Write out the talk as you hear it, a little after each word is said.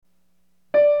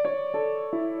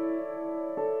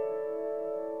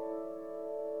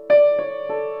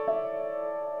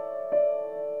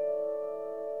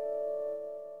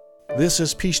This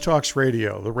is Peace Talks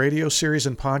Radio, the radio series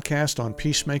and podcast on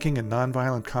peacemaking and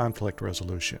nonviolent conflict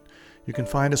resolution. You can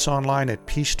find us online at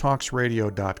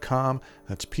peacetalksradio.com.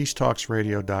 That's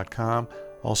peacetalksradio.com.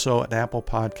 Also at Apple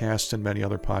Podcasts and many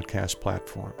other podcast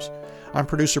platforms. I'm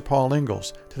producer Paul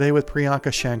Ingalls, today with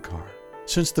Priyanka Shankar.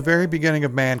 Since the very beginning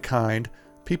of mankind,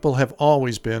 people have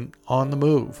always been on the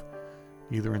move,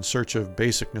 either in search of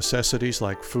basic necessities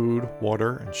like food,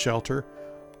 water, and shelter,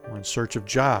 or in search of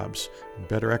jobs and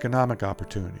better economic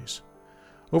opportunities.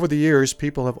 Over the years,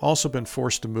 people have also been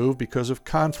forced to move because of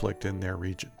conflict in their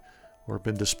region, or have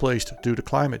been displaced due to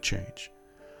climate change.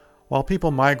 While people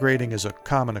migrating is a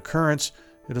common occurrence,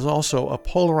 it is also a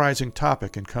polarizing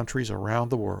topic in countries around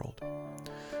the world.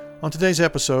 On today's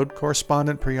episode,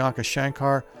 correspondent Priyanka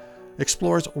Shankar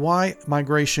explores why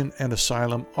migration and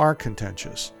asylum are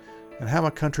contentious, and how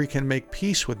a country can make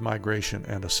peace with migration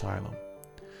and asylum.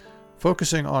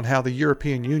 Focusing on how the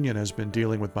European Union has been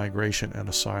dealing with migration and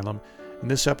asylum, in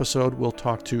this episode we'll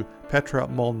talk to Petra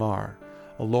Molnar,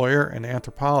 a lawyer and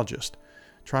anthropologist,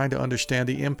 trying to understand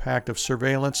the impact of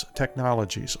surveillance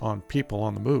technologies on people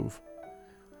on the move.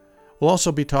 We'll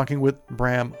also be talking with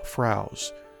Bram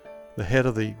Frous, the head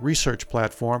of the research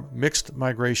platform Mixed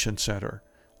Migration Center,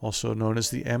 also known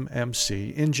as the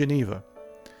MMC, in Geneva.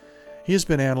 He has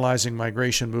been analyzing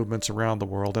migration movements around the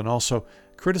world and also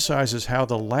criticizes how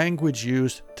the language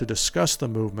used to discuss the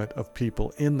movement of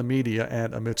people in the media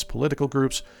and amidst political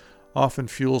groups often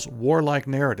fuels warlike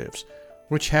narratives,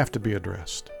 which have to be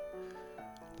addressed.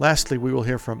 Lastly, we will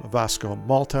hear from Vasco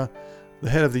Malta, the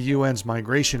head of the UN's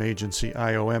migration agency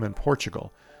IOM in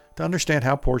Portugal, to understand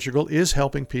how Portugal is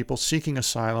helping people seeking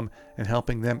asylum and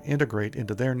helping them integrate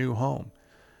into their new home.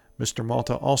 Mr.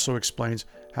 Malta also explains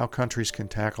how countries can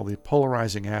tackle the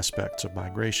polarizing aspects of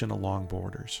migration along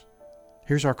borders.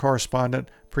 Here's our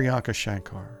correspondent, Priyanka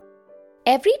Shankar.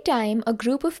 Every time a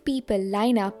group of people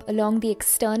line up along the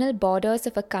external borders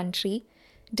of a country,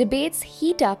 debates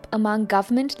heat up among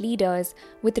government leaders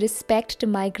with respect to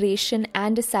migration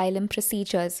and asylum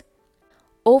procedures.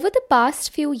 Over the past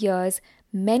few years,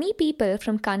 many people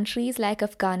from countries like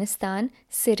Afghanistan,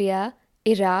 Syria,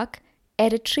 Iraq,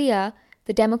 Eritrea,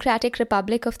 the Democratic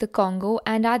Republic of the Congo,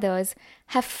 and others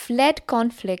have fled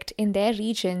conflict in their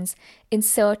regions in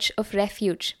search of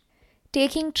refuge.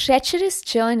 Taking treacherous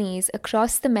journeys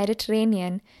across the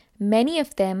Mediterranean, many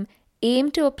of them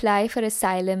aim to apply for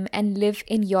asylum and live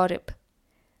in Europe.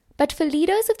 But for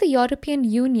leaders of the European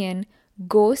Union,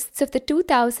 ghosts of the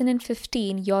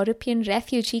 2015 European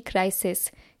refugee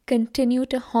crisis continue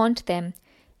to haunt them,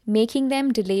 making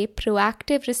them delay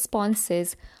proactive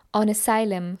responses on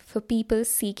asylum for people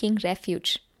seeking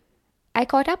refuge. I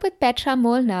caught up with Petra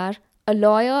Molnar, a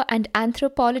lawyer and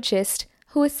anthropologist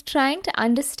who is trying to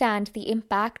understand the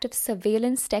impact of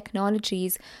surveillance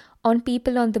technologies on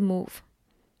people on the move.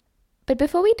 But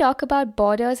before we talk about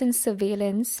borders and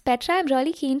surveillance, Petra, I'm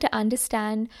really keen to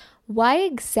understand why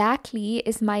exactly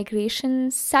is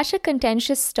migration such a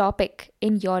contentious topic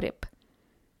in Europe?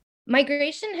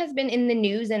 Migration has been in the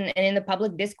news and in the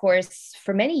public discourse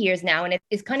for many years now, and it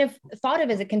is kind of thought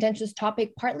of as a contentious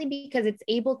topic, partly because it's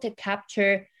able to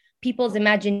capture people's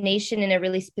imagination in a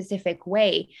really specific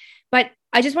way. But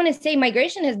I just want to say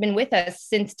migration has been with us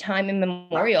since time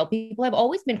immemorial. People have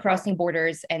always been crossing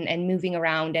borders and moving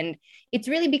around, and it's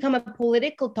really become a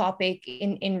political topic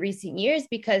in recent years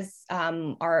because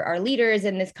our leaders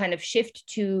in this kind of shift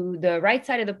to the right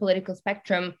side of the political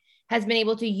spectrum has been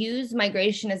able to use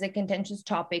migration as a contentious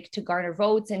topic to garner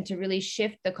votes and to really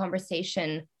shift the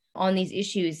conversation on these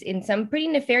issues in some pretty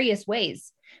nefarious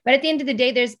ways. But at the end of the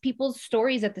day, there's people's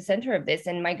stories at the center of this,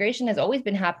 and migration has always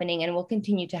been happening and will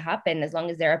continue to happen as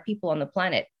long as there are people on the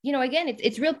planet. You know, again,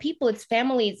 it's real people, it's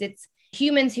families, it's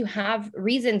humans who have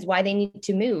reasons why they need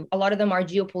to move. A lot of them are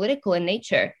geopolitical in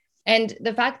nature. And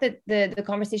the fact that the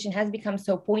conversation has become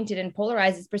so pointed and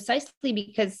polarized is precisely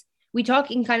because we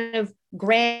talk in kind of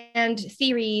grand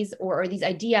theories or these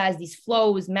ideas, these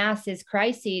flows, masses,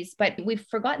 crises, but we've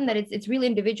forgotten that it's real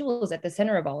individuals at the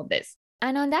center of all of this.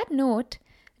 And on that note,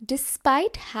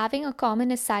 despite having a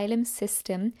common asylum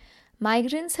system,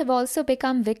 migrants have also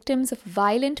become victims of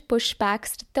violent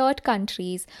pushbacks to third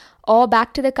countries or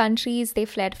back to the countries they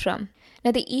fled from.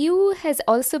 Now, the EU has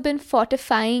also been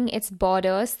fortifying its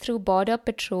borders through border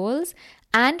patrols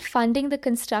and funding the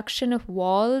construction of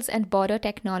walls and border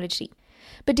technology.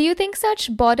 But do you think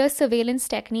such border surveillance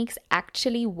techniques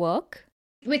actually work?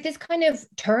 With this kind of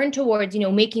turn towards,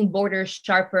 making borders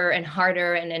sharper and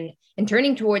harder and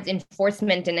turning towards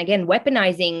enforcement and again,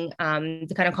 weaponizing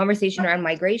the kind of conversation around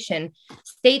migration,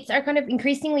 states are kind of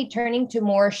increasingly turning to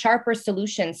more sharper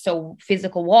solutions. So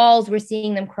physical walls, we're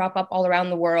seeing them crop up all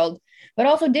around the world, but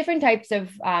also different types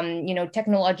of,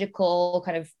 technological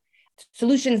kind of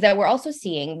solutions that we're also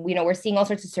seeing. We're seeing all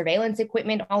sorts of surveillance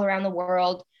equipment all around the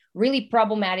world, really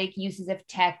problematic uses of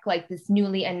tech, like this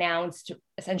newly announced,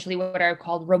 essentially what are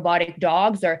called robotic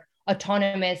dogs or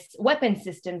autonomous weapon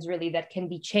systems, really, that can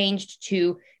be changed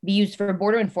to be used for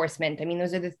border enforcement. I mean,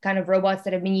 those are the kind of robots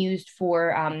that have been used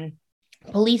for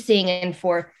policing and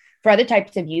for other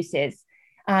types of uses.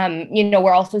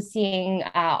 We're also seeing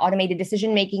automated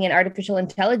decision-making and artificial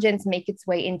intelligence make its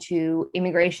way into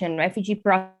immigration and refugee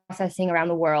processing around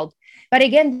the world. But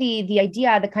again, the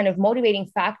idea, the kind of motivating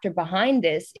factor behind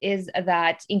this is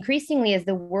that increasingly, as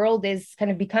the world is kind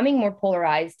of becoming more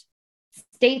polarized,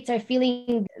 states are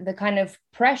feeling the kind of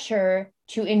pressure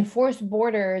to enforce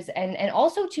borders and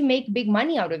also to make big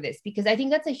money out of this, because I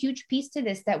think that's a huge piece to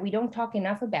this that we don't talk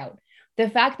enough about. The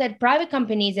fact that private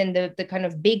companies and the kind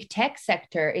of big tech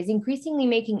sector is increasingly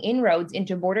making inroads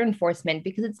into border enforcement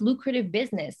because it's lucrative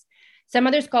business. Some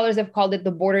other scholars have called it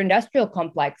the border industrial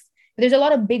complex. But there's a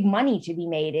lot of big money to be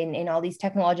made in all these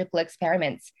technological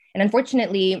experiments. And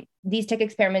unfortunately, these tech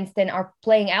experiments then are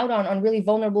playing out on really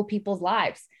vulnerable people's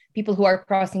lives. People who are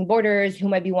crossing borders, who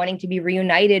might be wanting to be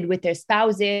reunited with their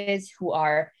spouses, who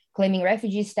are claiming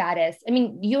refugee status. I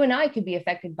mean, you and I could be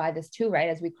affected by this too, right,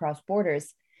 as we cross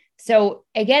borders. So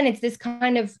again, it's this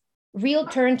kind of real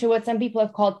turn to what some people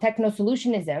have called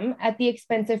techno-solutionism at the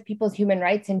expense of people's human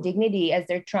rights and dignity as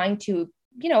they're trying to,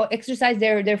 exercise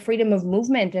their freedom of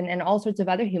movement and all sorts of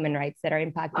other human rights that are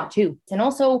impacted too. And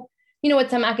also,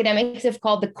 what some academics have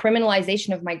called the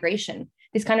criminalization of migration,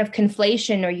 this kind of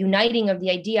conflation or uniting of the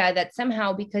idea that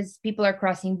somehow because people are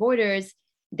crossing borders,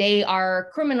 they are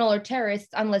criminal or terrorists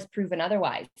unless proven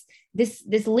otherwise.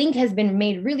 This link has been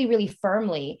made really, really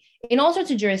firmly in all sorts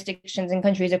of jurisdictions and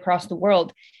countries across the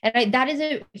world. And that is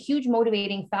a huge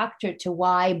motivating factor to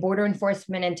why border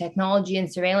enforcement and technology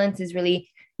and surveillance is really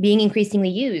being increasingly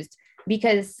used,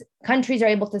 because countries are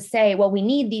able to say, well, we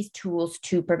need these tools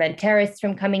to prevent terrorists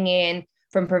from coming in,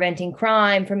 from preventing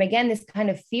crime, from, again, this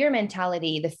kind of fear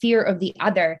mentality, the fear of the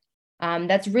other.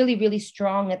 That's really, really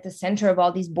strong at the center of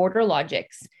all these border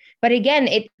logics. But again,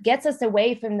 it gets us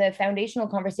away from the foundational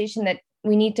conversation that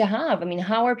we need to have. I mean,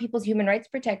 how are people's human rights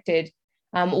protected?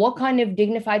 What kind of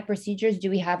dignified procedures do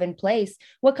we have in place?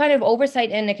 What kind of oversight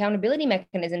and accountability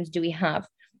mechanisms do we have?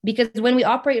 Because when we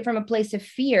operate from a place of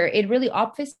fear, it really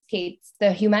obfuscates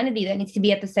the humanity that needs to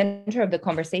be at the center of the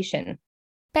conversation.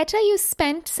 Petra, you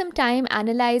spent some time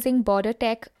analyzing border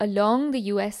tech along the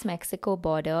US-Mexico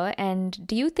border, and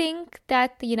do you think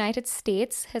that the United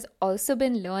States has also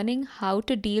been learning how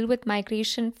to deal with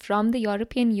migration from the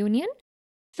European Union?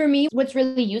 For me, what's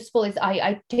really useful is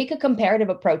I take a comparative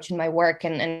approach in my work,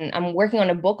 and I'm working on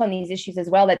a book on these issues as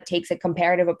well that takes a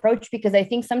comparative approach, because I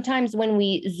think sometimes when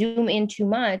we zoom in too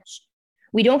much,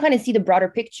 we don't kind of see the broader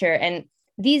picture. And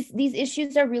these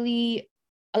issues are really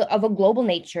of a global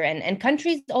nature, and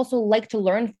countries also like to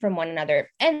learn from one another,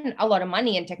 and a lot of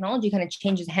money and technology kind of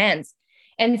changes hands.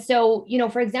 And so,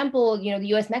 for example, the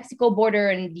US-Mexico border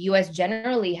and the US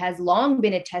generally has long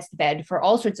been a test bed for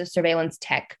all sorts of surveillance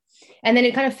tech. And then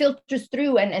it kind of filters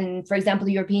through and for example,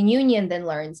 the European Union then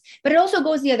learns. But it also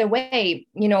goes the other way,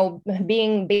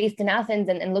 being based in Athens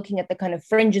and looking at the kind of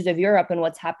fringes of Europe and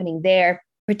what's happening there,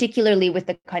 particularly with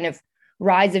the kind of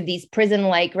rise of these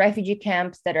prison-like refugee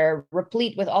camps that are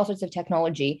replete with all sorts of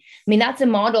technology. I mean, that's a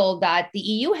model that the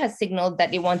EU has signaled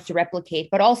that it wants to replicate,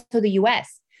 but also the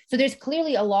US. So there's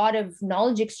clearly a lot of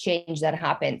knowledge exchange that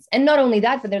happens. And not only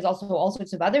that, but there's also all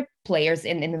sorts of other players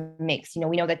in the mix.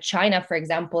 We know that China, for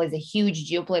example, is a huge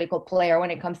geopolitical player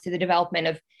when it comes to the development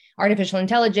of artificial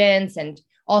intelligence and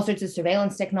all sorts of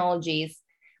surveillance technologies.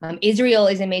 Israel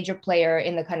is a major player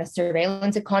in the kind of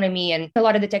surveillance economy. And a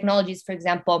lot of the technologies, for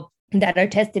example, that are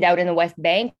tested out in the West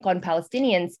Bank on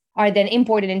Palestinians are then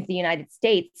imported into the United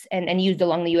States and used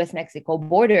along the US-Mexico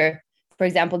border. For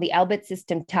example, the Elbit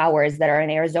System towers that are in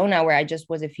Arizona, where I just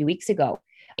was a few weeks ago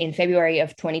in February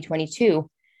of 2022.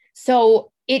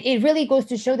 So it really goes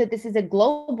to show that this is a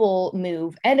global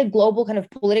move and a global kind of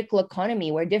political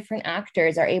economy where different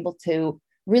actors are able to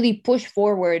really push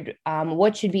forward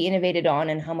what should be innovated on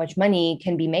and how much money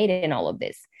can be made in all of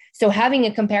this. So having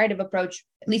a comparative approach,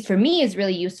 at least for me, is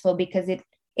really useful because it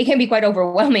can be quite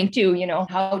overwhelming too,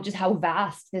 how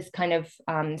vast this kind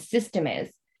of system is.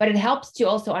 But it helps to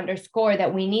also underscore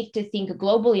that we need to think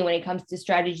globally when it comes to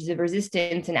strategies of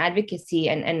resistance and advocacy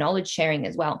and knowledge sharing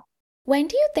as well. When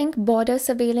do you think border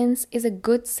surveillance is a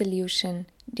good solution?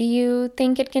 Do you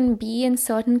think it can be in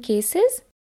certain cases?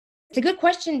 It's a good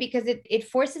question because it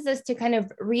forces us to kind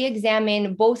of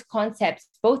re-examine both concepts,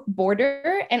 both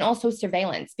border and also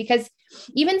surveillance, because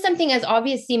even something as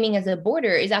obvious seeming as a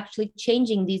border is actually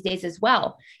changing these days as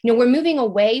well. We're moving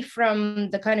away from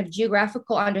the kind of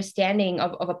geographical understanding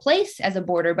of a place as a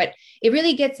border, but it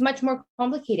really gets much more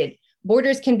complicated.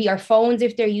 Borders can be our phones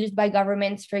if they're used by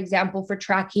governments, for example, for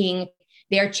tracking.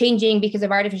 They are changing because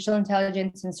of artificial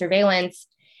intelligence and surveillance.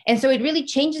 And so it really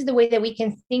changes the way that we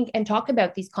can think and talk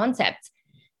about these concepts.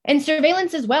 And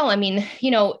surveillance as well. I mean,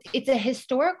 it's a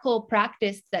historical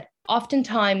practice that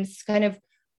oftentimes kind of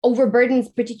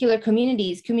overburdens particular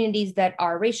communities that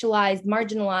are racialized,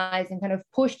 marginalized, and kind of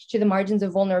pushed to the margins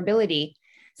of vulnerability.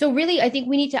 So really, I think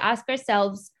we need to ask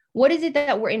ourselves, what is it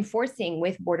that we're enforcing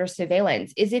with border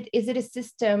surveillance? Is it a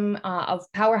system of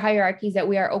power hierarchies that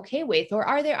we are okay with? Or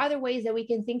are there other ways that we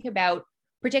can think about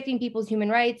protecting people's human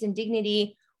rights and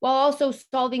dignity while also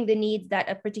solving the needs that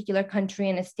a particular country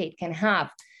and a state can have?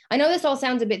 I know this all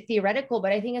sounds a bit theoretical,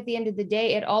 but I think at the end of the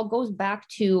day, it all goes back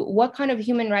to what kind of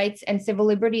human rights and civil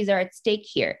liberties are at stake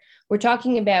here. We're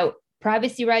talking about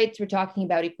privacy rights, we're talking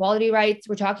about equality rights,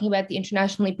 we're talking about the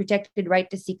internationally protected right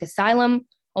to seek asylum,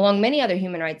 along many other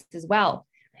human rights as well.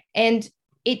 And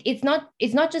it's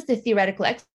not just a theoretical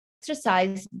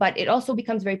exercise, but it also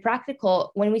becomes very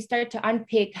practical when we start to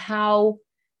unpick how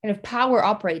kind of power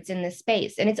operates in this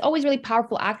space. And it's always really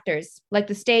powerful actors like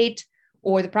the state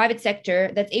or the private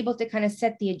sector that's able to kind of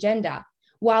set the agenda,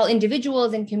 while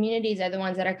individuals and communities are the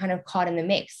ones that are kind of caught in the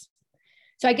mix.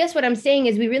 So I guess what I'm saying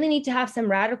is we really need to have some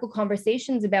radical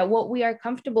conversations about what we are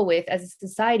comfortable with as a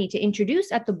society to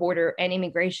introduce at the border and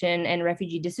immigration and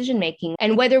refugee decision-making,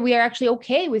 and whether we are actually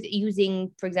okay with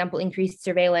using, for example, increased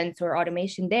surveillance or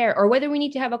automation there, or whether we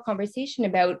need to have a conversation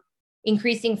about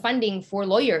increasing funding for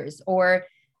lawyers or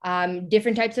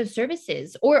different types of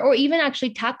services, or even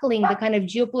actually tackling the kind of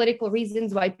geopolitical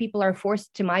reasons why people are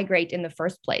forced to migrate in the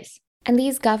first place. And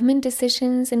these government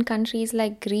decisions in countries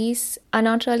like Greece are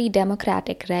not really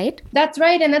democratic, right? That's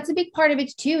right. And that's a big part of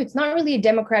it too. It's not really a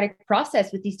democratic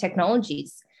process with these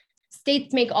technologies.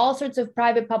 States make all sorts of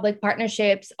private-public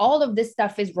partnerships. All of this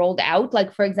stuff is rolled out.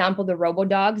 Like, for example, the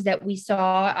robo-dogs that we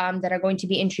saw that are going to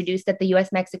be introduced at the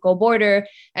US-Mexico border,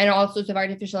 and all sorts of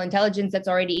artificial intelligence that's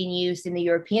already in use in the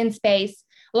European space.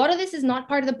 A lot of this is not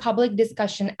part of the public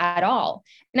discussion at all.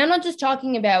 And I'm not just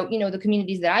talking about, the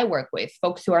communities that I work with,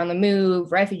 folks who are on the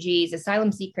move, refugees,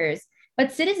 asylum seekers,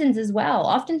 but citizens as well.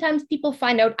 Oftentimes people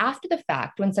find out after the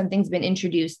fact when something's been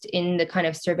introduced in the kind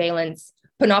of surveillance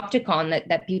panopticon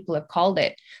that people have called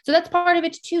it. So that's part of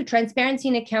it too, transparency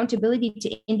and accountability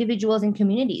to individuals and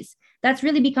communities. That's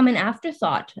really become an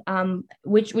afterthought,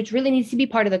 which really needs to be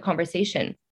part of the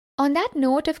conversation. On that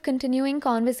note of continuing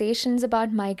conversations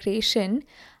about migration,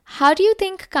 how do you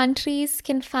think countries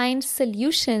can find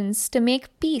solutions to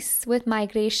make peace with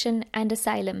migration and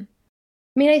asylum?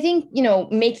 I mean, I think,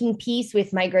 making peace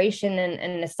with migration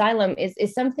and asylum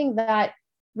is something that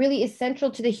really is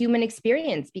central to the human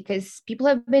experience, because people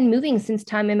have been moving since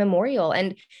time immemorial.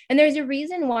 And there's a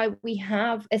reason why we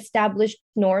have established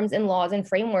norms and laws and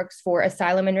frameworks for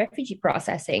asylum and refugee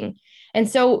processing. And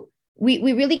so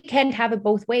we really can't have it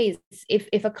both ways.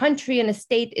 If a country and a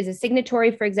state is a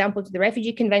signatory, for example, to the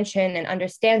Refugee Convention and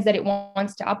understands that it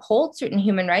wants to uphold certain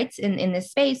human rights in this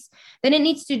space, then it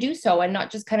needs to do so and not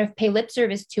just kind of pay lip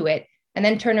service to it and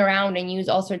then turn around and use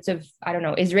all sorts of,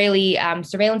 Israeli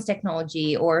surveillance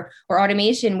technology or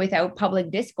automation without public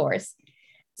discourse.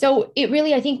 So it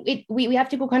really, I think we have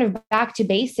to go kind of back to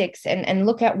basics and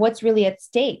look at what's really at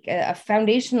stake, a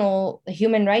foundational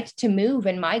human right to move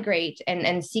and migrate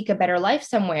and seek a better life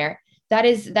somewhere. That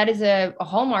is a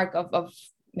hallmark of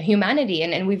humanity.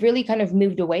 And we've really kind of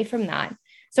moved away from that.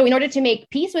 So in order to make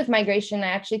peace with migration, I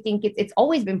actually think it's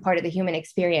always been part of the human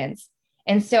experience.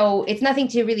 And so it's nothing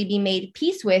to really be made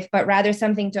peace with, but rather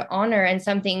something to honor and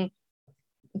something,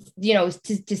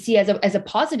 to see as a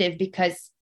positive, because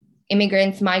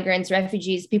immigrants, migrants,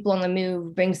 refugees, people on the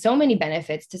move bring so many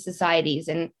benefits to societies.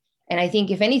 And I think,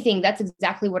 if anything, that's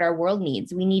exactly what our world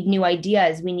needs. We need new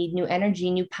ideas, we need new energy,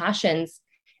 new passions,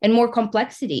 and more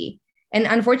complexity. And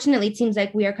unfortunately, it seems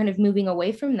like we are kind of moving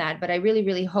away from that. But I really,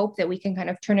 really hope that we can kind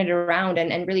of turn it around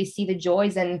and really see the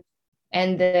joys and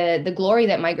the glory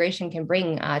that migration can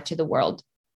bring to the world.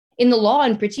 In the law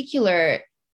in particular,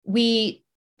 we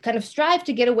kind of strive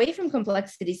to get away from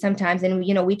complexity sometimes. And,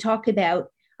 we talk about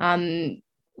kind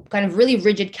of really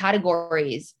rigid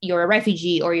categories. You're a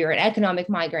refugee, or you're an economic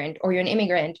migrant, or you're an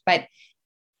immigrant. But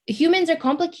humans are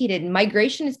complicated.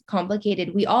 Migration is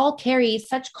complicated. We all carry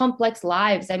such complex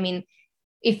lives. I mean,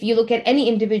 if you look at any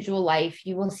individual life,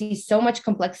 you will see so much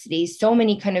complexity, so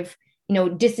many kind of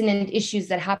dissonant issues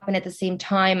that happen at the same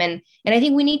time. And I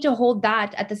think we need to hold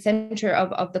that at the center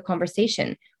of the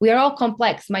conversation. We are all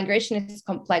complex. Migration is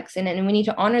complex, and we need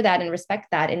to honor that and respect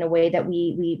that in a way that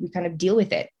we kind of deal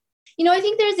with it. I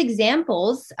think there's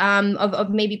examples of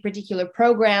maybe particular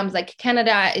programs, like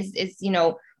Canada is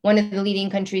one of the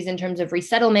leading countries in terms of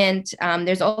resettlement.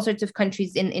 There's all sorts of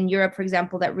countries in Europe, for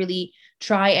example, that really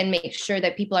try and make sure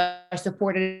that people are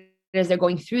supported as they're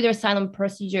going through their asylum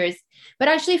procedures. But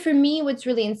actually, for me, what's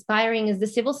really inspiring is the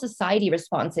civil society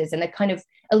responses and the kind of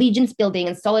allegiance building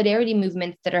and solidarity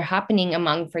movements that are happening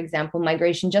among, for example,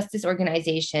 migration justice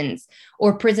organizations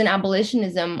or prison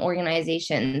abolitionism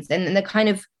organizations, and the kind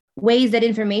of ways that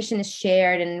information is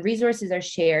shared and resources are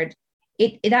shared.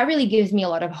 That really gives me a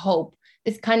lot of hope.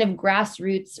 This kind of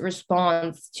grassroots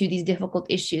response to these difficult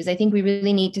issues. I think we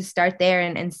really need to start there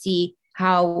and see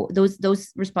how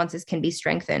those responses can be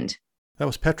strengthened. That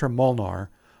was Petra Molnar,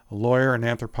 a lawyer and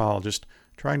anthropologist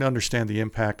trying to understand the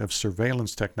impact of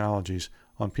surveillance technologies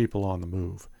on people on the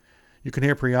move. You can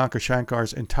hear Priyanka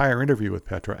Shankar's entire interview with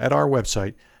Petra at our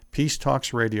website,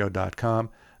 peacetalksradio.com.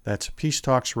 That's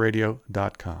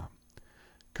peacetalksradio.com.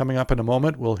 Coming up in a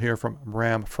moment, we'll hear from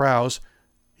Bram Frous.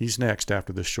 He's next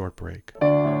after this short break.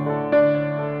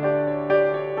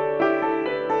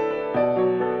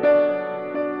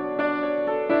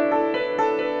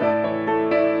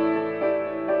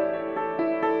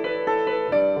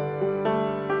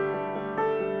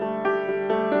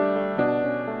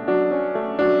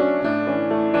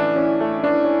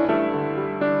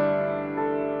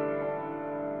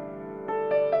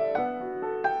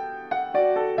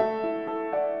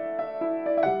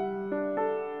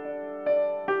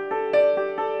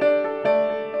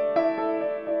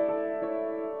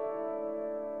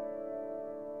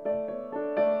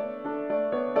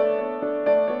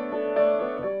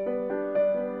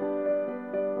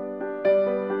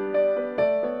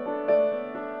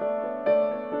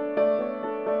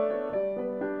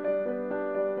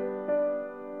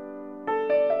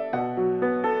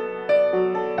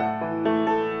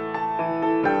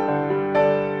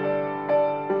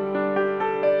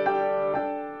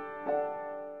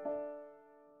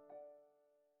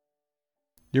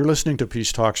 You're listening to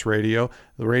Peace Talks Radio,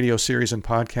 the radio series and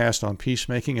podcast on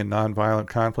peacemaking and nonviolent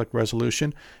conflict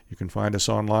resolution. You can find us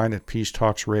online at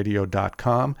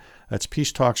peacetalksradio.com. That's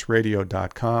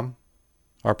peacetalksradio.com.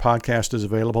 Our podcast is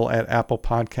available at Apple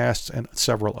Podcasts and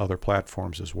several other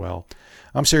platforms as well.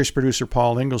 I'm series producer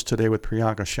Paul Ingalls today with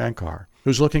Priyanka Shankar,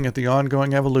 who's looking at the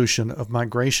ongoing evolution of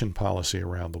migration policy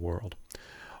around the world.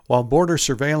 While border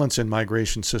surveillance in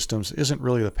migration systems isn't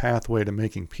really the pathway to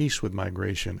making peace with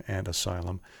migration and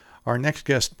asylum, our next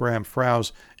guest, Bram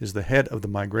Frous, is the head of the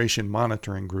migration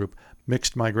monitoring group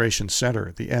Mixed Migration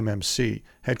Center, the MMC,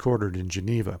 headquartered in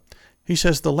Geneva. He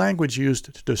says the language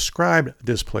used to describe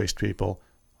displaced people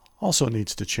also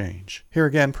needs to change. Here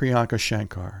again, Priyanka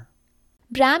Shankar.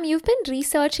 Bram, you've been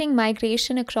researching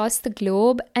migration across the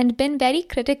globe and been very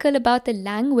critical about the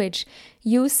language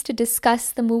used to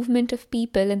discuss the movement of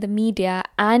people in the media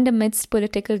and amidst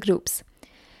political groups.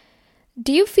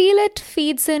 Do you feel it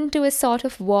feeds into a sort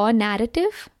of war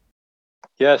narrative?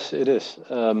 Yes, it is.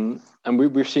 And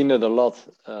we've seen it a lot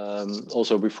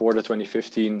also before the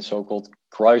 2015 so-called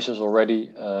crisis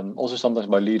already, also sometimes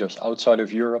by leaders outside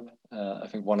of Europe. I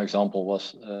think one example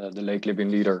was the late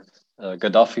Libyan leader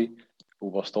Gaddafi, who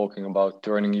was talking about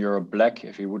turning Europe black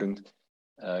if he wouldn't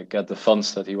get the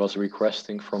funds that he was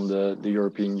requesting from the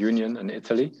European Union and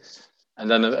Italy. And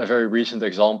then a very recent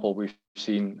example we've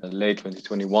seen late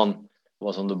 2021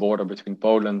 was on the border between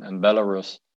Poland and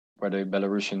Belarus, where the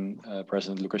Belarusian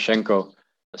President Lukashenko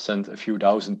sent a few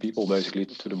thousand people basically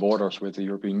to the borders with the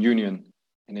European Union,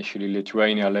 initially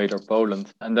Lithuania, later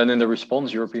Poland. And then in the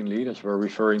response, European leaders were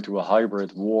referring to a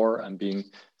hybrid war and being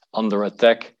under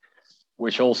attack,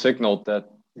 which all signaled that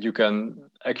you can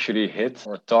actually hit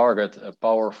or target a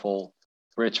powerful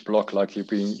rich bloc like the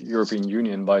European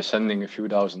Union by sending a few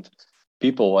thousand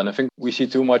people. And I think we see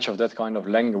too much of that kind of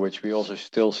language. We also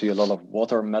still see a lot of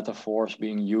water metaphors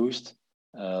being used,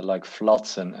 like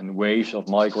floods and waves of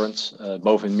migrants,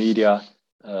 both in media,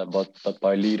 but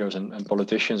by leaders and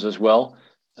politicians as well,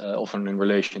 often in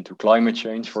relation to climate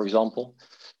change, for example.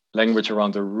 Language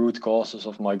around the root causes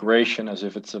of migration as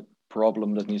if it's a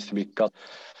problem that needs to be cut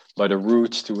by the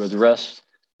roots to address.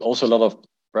 Also a lot of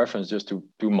reference just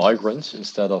to migrants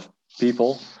instead of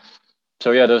people.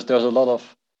 So yeah, there's a lot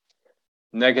of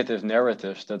negative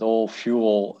narratives that all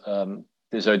fuel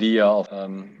this idea of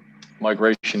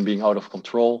migration being out of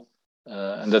control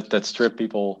and that strip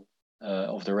people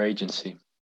of their agency.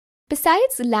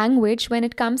 Besides language, when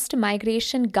it comes to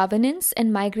migration governance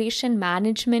and migration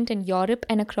management in Europe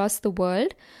and across the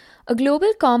world, a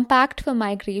Global Compact for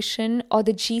Migration, or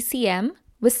the GCM,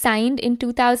 was signed in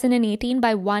 2018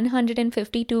 by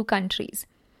 152 countries.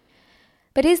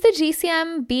 But is the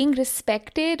GCM being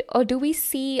respected, or do we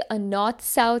see a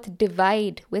north-south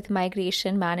divide with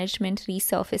migration management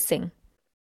resurfacing?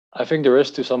 I think there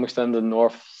is to some extent a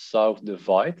north-south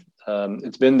divide.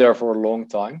 It's been there for a long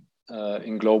time.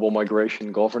 In global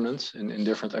migration governance, in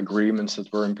different agreements that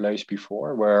were in place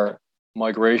before, where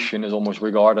migration is almost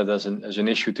regarded as an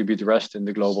issue to be addressed in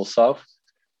the global south.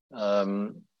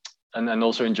 And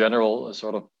also in general, a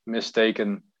sort of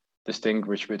mistaken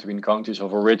distinguish between countries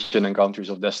of origin and countries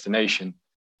of destination,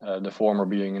 the former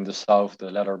being in the south, the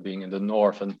latter being in the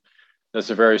north. And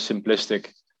that's a very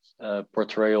simplistic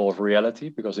portrayal of reality,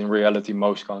 because in reality,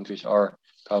 most countries are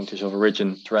countries of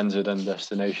origin, transit, and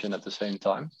destination at the same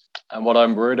time. And what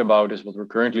I'm worried about is what we're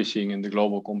currently seeing in the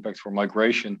Global Compact for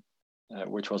Migration,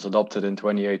 which was adopted in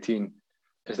 2018,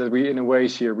 is that we in a way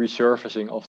see a resurfacing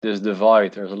of this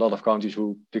divide. There's a lot of countries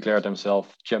who declare themselves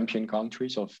champion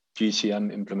countries of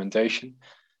GCM implementation,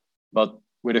 but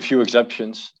with a few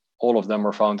exceptions, all of them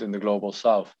are found in the Global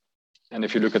South. And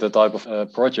if you look at the type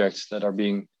of projects that are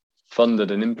being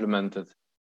funded and implemented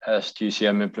as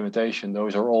GCM implementation,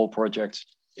 those are all projects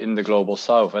in the Global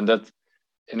South. And that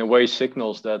in a way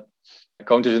signals that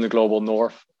countries in the Global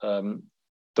North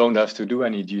don't have to do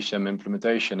any GCM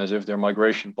implementation, as if their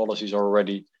migration policies are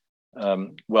already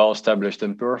well established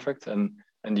and perfect, and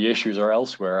the issues are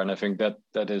elsewhere. And I think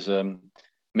that is a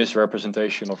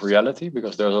misrepresentation of reality,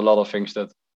 because there's a lot of things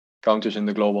that countries in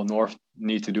the Global North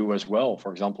need to do as well.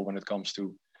 For example, when it comes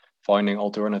to finding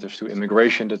alternatives to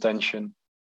immigration detention,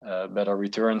 better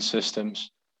return systems,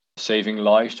 saving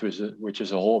lives, which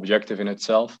is a whole objective in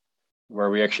itself, where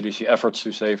we actually see efforts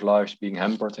to save lives being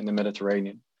hampered in the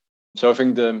Mediterranean. So I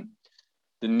think the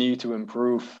need to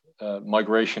improve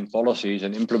migration policies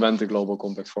and implement the Global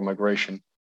Compact for Migration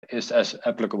is as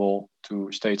applicable to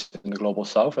states in the Global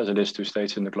South as it is to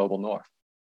states in the Global North.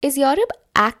 Is Europe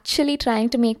actually trying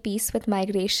to make peace with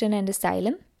migration and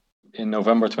asylum? In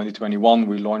November 2021,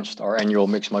 we launched our annual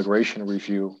Mixed Migration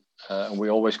Review, and we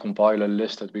always compile a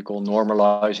list that we call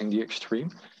Normalizing the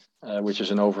Extreme, which is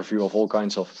an overview of all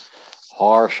kinds of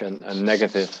harsh and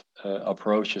negative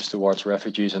approaches towards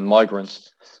refugees and migrants.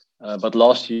 But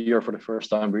last year, for the first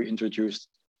time, we introduced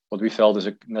what we felt is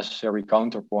a necessary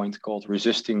counterpoint called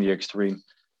Resisting the Extreme,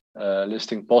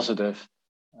 listing positive,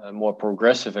 more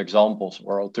progressive examples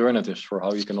or alternatives for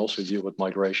how you can also deal with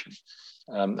migration.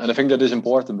 And I think that is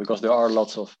important because there are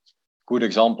lots of good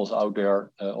examples out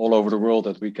there all over the world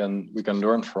that we can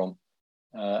learn from.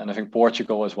 And I think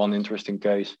Portugal is one interesting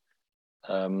case.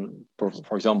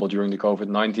 For example, during the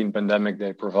COVID-19 pandemic,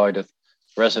 they provided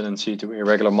residency to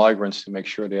irregular migrants to make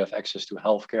sure they have access to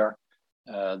healthcare.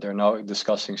 They're now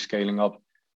discussing scaling up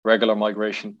regular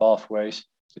migration pathways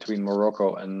between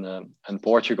Morocco and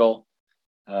Portugal.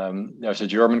 There's a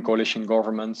German coalition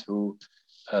government who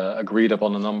agreed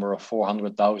upon a number of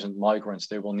 400,000 migrants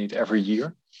they will need every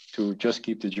year to just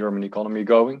keep the German economy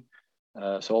going.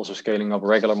 So also scaling up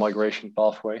regular migration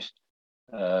pathways.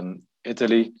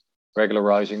 Italy,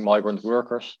 regularizing migrant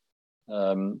workers,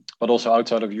 but also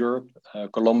outside of Europe,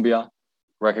 Colombia,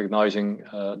 recognizing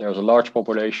there's a large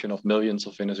population of millions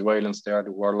of Venezuelans there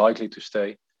who are likely to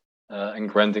stay and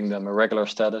granting them a regular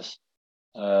status.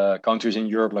 Countries in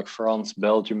Europe like France,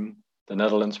 Belgium, the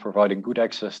Netherlands providing good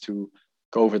access to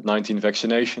COVID-19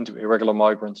 vaccination to irregular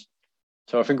migrants.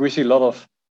 So I think we see a lot of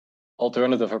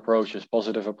alternative approaches,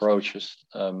 positive approaches.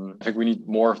 I think we need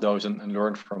more of those and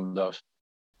learn from those.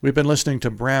 We've been listening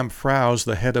to Bram Frous,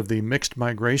 the head of the Mixed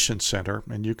Migration Center,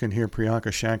 and you can hear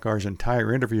Priyanka Shankar's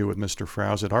entire interview with Mr.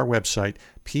 Frous at our website,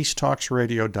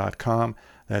 peacetalksradio.com.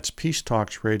 That's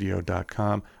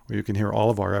peacetalksradio.com, where you can hear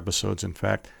all of our episodes, in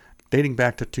fact, dating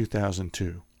back to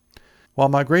 2002. While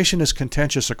migration is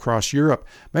contentious across Europe,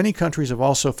 many countries have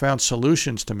also found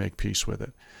solutions to make peace with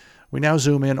it. We now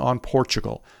zoom in on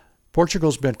Portugal.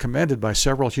 Portugal's been commended by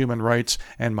several human rights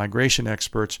and migration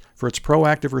experts for its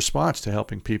proactive response to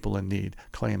helping people in need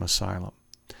claim asylum.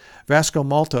 Vasco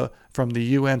Malta from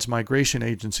the UN's Migration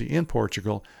Agency in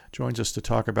Portugal joins us to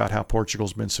talk about how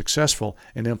Portugal's been successful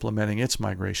in implementing its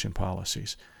migration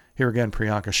policies. Here again,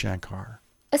 Priyanka Shankar.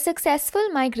 A successful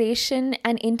migration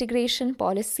and integration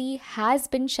policy has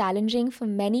been challenging for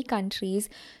many countries,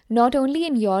 not only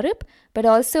in Europe, but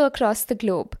also across the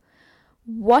globe.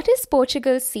 What is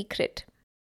Portugal's secret?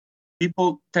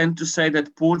 People tend to say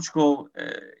that Portugal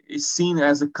is seen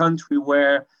as a country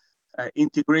where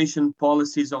integration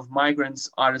policies of migrants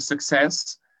are a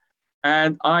success.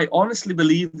 And I honestly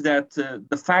believe that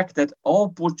the fact that all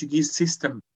Portuguese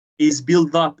system is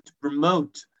built up to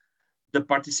promote the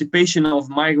participation of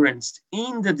migrants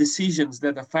in the decisions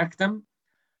that affect them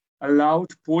allowed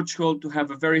Portugal to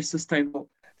have a very sustainable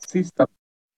system.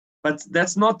 But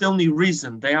that's not the only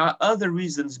reason. There are other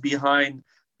reasons behind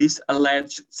this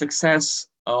alleged success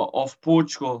of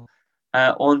Portugal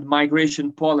on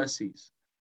migration policies.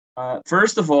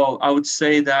 First of all, I would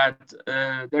say that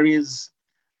there is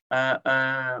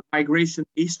a migration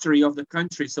history of the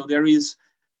country. So there is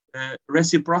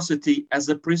reciprocity as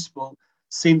a principle,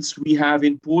 since we have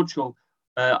in Portugal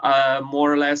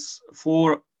more or less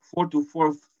 4 to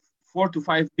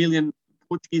 5 million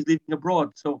Portuguese living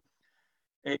abroad. So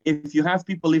if you have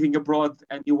people living abroad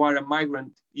and you are a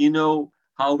migrant, you know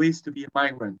how it is to be a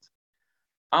migrant.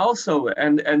 Also,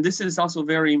 and this is also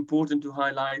very important to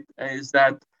highlight, is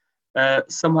that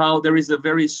somehow there is a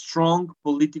very strong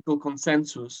political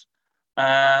consensus,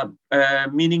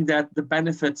 meaning that the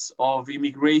benefits of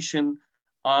immigration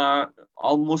are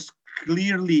almost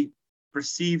clearly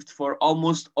perceived for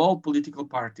almost all political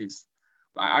parties.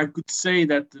 I could say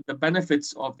that the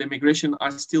benefits of the immigration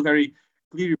are still very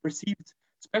clearly perceived,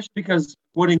 especially because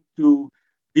according to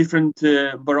different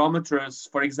barometers,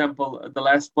 for example, the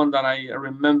last one that I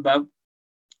remember,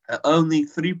 only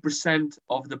 3%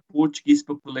 of the Portuguese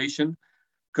population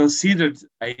considered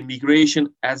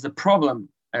immigration as a problem,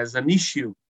 as an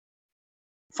issue.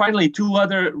 Finally, two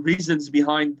other reasons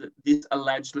behind this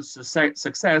alleged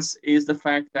success is the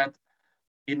fact that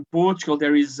in Portugal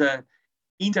there is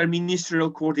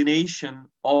interministerial coordination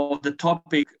of the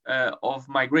topic of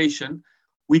migration,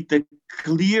 with the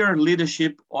clear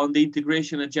leadership on the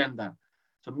integration agenda.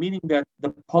 So meaning that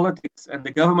the politics and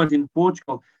the government in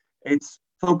Portugal, it's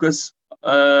focus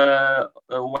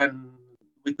when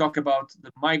we talk about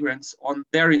the migrants on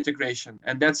their integration.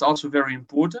 And that's also very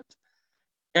important.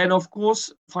 And of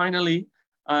course, finally,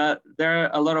 there are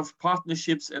a lot of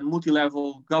partnerships and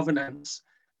multi-level governance,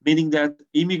 meaning that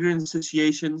immigrant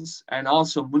associations and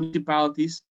also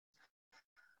municipalities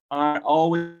are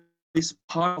always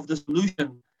part of the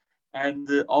solution, and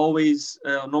always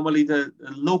normally the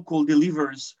local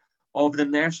delivers of the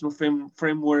national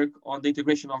framework on the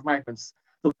integration of migrants.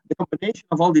 So the combination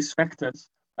of all these factors,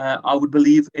 I would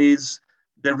believe, is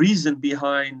the reason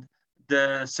behind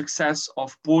the success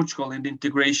of Portugal in the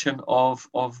integration of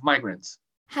migrants.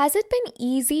 Has it been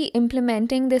easy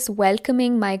implementing this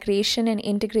welcoming migration and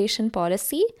integration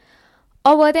policy,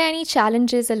 or were there any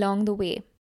challenges along the way?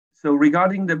 So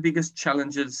regarding the biggest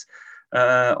challenges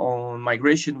on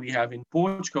migration we have in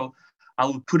Portugal, I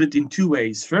will put it in two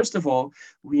ways. First of all,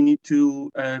 we need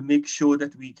to make sure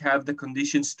that we have the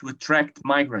conditions to attract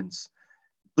migrants.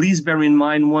 Please bear in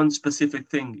mind one specific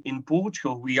thing. In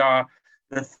Portugal, we are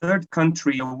the third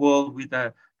country in the world with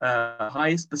the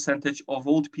highest percentage of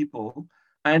old people,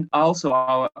 and also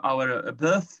our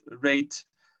birth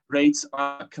rates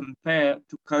are compared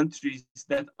to countries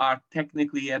that are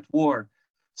technically at war.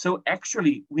 So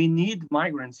actually, we need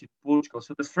migrants in Portugal.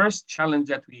 So the first challenge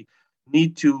that we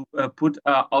need to put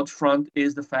out front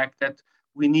is the fact that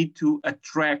we need to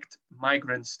attract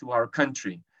migrants to our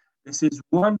country. This is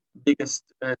one biggest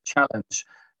challenge.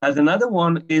 And another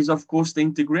one is, of course, the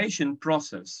integration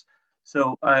process.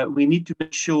 So we need to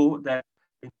make sure that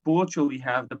in Portugal we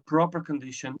have the proper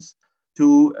conditions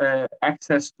to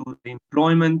access to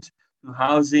employment, to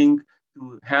housing,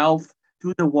 to health,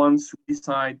 to the ones who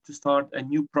decide to start a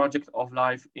new project of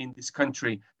life in this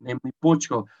country, namely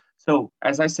Portugal. So,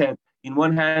 as I said, in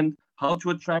one hand, how to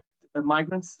attract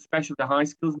migrants, especially the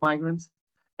high-skilled migrants,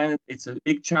 and it's a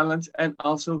big challenge, and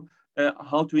also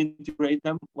how to integrate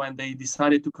them when they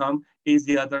decided to come is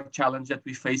the other challenge that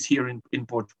we face here in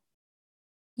Portugal.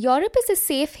 Europe is a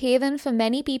safe haven for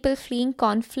many people fleeing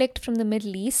conflict from the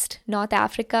Middle East, North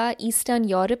Africa, Eastern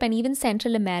Europe, and even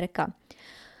Central America.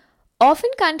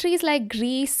 Often countries like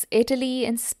Greece, Italy,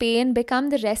 and Spain become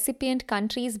the recipient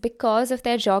countries because of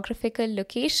their geographical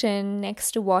location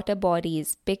next to water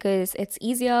bodies, because it's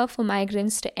easier for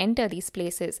migrants to enter these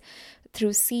places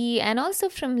through sea and also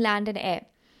from land and air.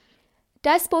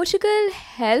 Does Portugal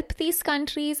help these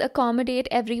countries accommodate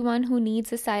everyone who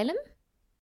needs asylum?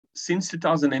 Since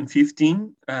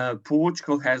 2015,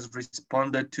 Portugal has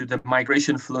responded to the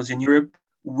migration flows in Europe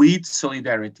with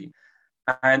solidarity.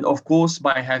 And of course,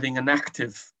 by having an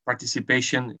active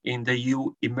participation in the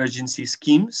EU emergency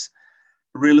schemes,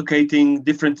 relocating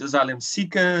different asylum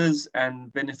seekers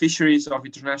and beneficiaries of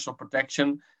international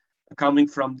protection coming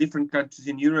from different countries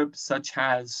in Europe, such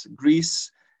as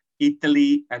Greece,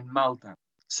 Italy, and Malta.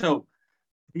 So,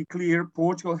 to be clear,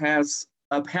 Portugal has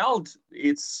upheld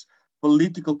its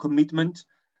political commitment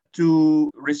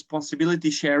to responsibility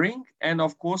sharing, and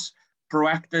of course,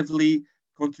 proactively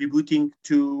contributing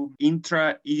to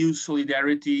intra-EU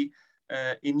solidarity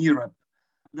in Europe.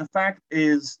 The fact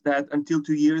is that until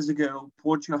 2 years ago,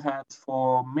 Portugal had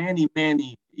for many,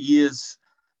 many years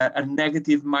a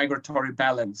negative migratory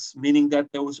balance, meaning that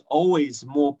there was always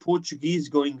more Portuguese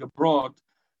going abroad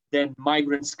than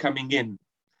migrants coming in.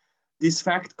 This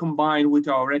fact, combined with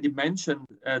I already mentioned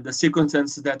the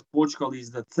circumstance that Portugal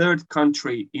is the third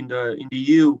country in the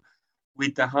EU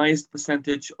with the highest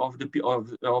percentage of the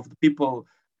people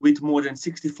with more than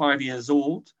 65 years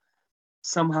old,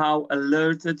 somehow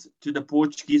alerted to the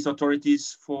Portuguese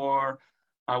authorities for,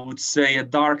 I would say, a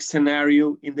dark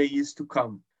scenario in the years to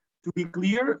come. To be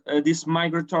clear, this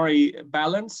migratory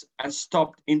balance has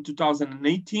stopped in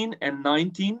 2018 and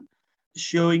 19,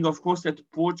 showing, of course, that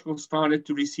Portugal started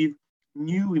to receive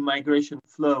new immigration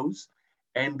flows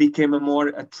and became a more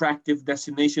attractive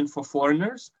destination for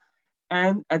foreigners.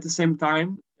 And at the same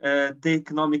time, the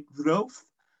economic growth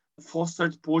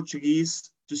fostered Portuguese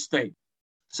to stay.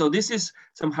 So this is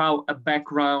somehow a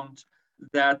background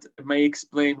that may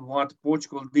explain what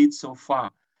Portugal did so far.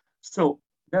 So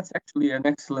that's actually an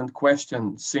excellent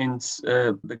question, since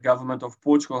the government of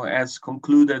Portugal has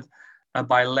concluded a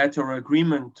bilateral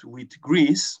agreement with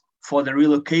Greece for the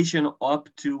relocation up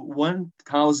to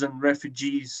 1,000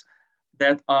 refugees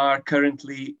that are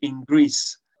currently in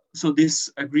Greece. So this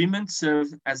agreement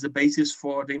serves as the basis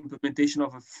for the implementation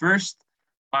of a first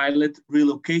pilot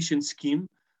relocation scheme,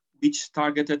 which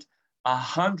targeted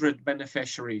 100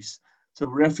 beneficiaries, so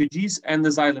refugees and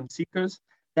asylum seekers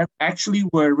that actually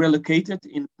were relocated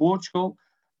in Portugal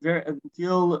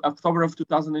until October of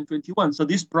 2021. So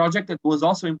this project that was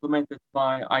also implemented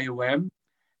by IOM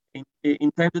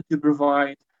intended to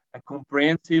provide a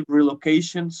comprehensive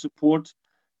relocation support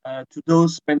to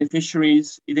those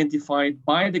beneficiaries identified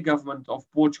by the government of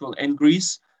Portugal and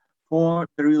Greece for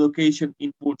the relocation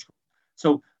in Portugal.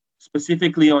 So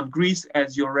specifically on Greece,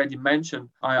 as you already mentioned,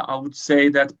 I would say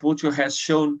that Portugal has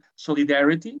shown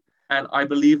solidarity, and I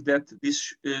believe that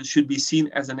this should be seen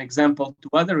as an example to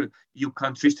other EU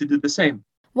countries to do the same.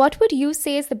 What would you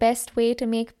say is the best way to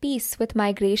make peace with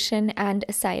migration and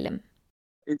asylum?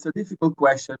 It's a difficult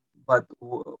question, but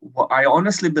I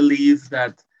honestly believe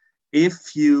that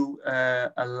if you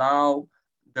allow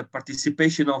the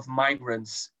participation of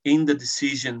migrants in the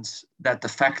decisions that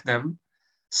affect them,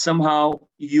 somehow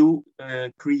you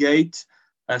create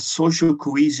a social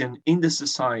cohesion in the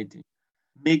society.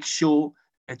 Make sure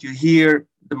that you hear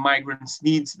the migrants'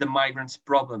 needs, the migrants'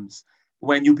 problems,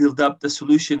 when you build up the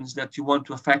solutions that you want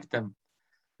to affect them.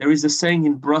 There is a saying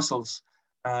in Brussels,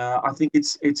 I think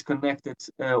it's connected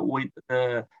with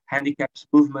the handicaps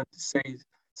movement, says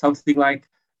something like,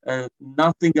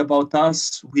 nothing about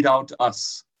us without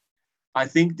us. I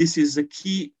think this is a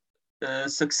key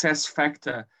success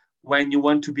factor when you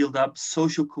want to build up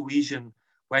social cohesion,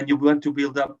 when you want to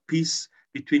build up peace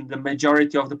between the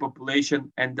majority of the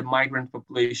population and the migrant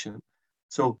population.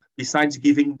 So besides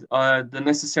giving the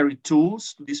necessary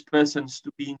tools to these persons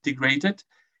to be integrated,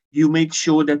 you make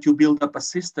sure that you build up a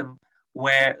system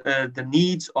where the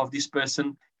needs of this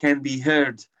person can be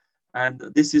heard. And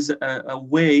this is a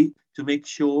way to make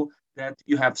sure that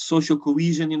you have social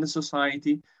cohesion in the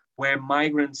society, where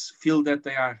migrants feel that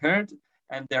they are heard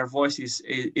and their voice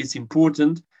is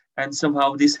important. And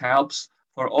somehow this helps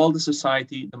for all the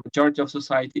society, the majority of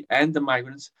society and the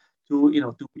migrants to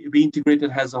be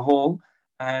integrated as a whole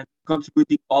and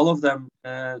contributing all of them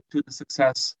to the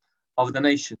success of the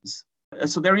nations.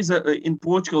 So in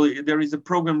Portugal, there is a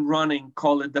program running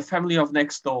called the Family of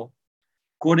Next Door,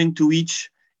 according to which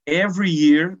every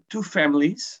year 2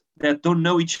 families that don't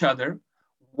know each other,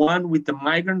 one with a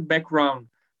migrant background,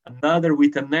 another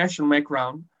with a national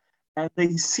background, and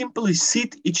they simply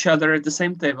sit each other at the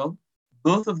same table.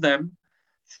 Both of them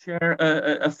share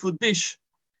a food dish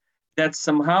that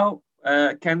somehow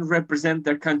can represent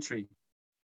their country.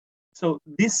 So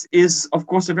this is, of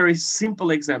course, a very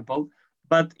simple example,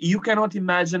 but you cannot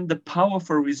imagine the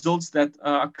powerful results that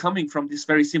are coming from this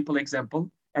very simple example.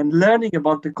 And learning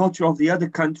about the culture of the other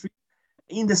country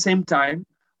in the same time,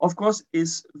 of course,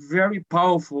 is very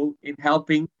powerful in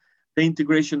helping the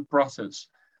integration process.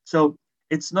 So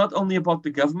it's not only about the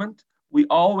government.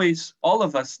 All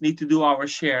of us need to do our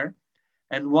share.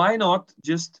 And why not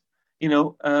just,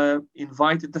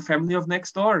 invite the family of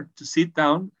next door to sit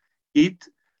down, eat,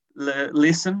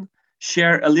 listen,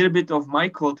 share a little bit of my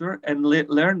culture, and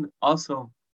learn also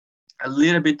a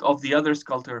little bit of the other's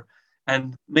culture.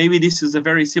 And maybe this is a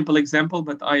very simple example,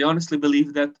 but I honestly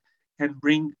believe that can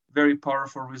bring very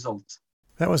powerful results.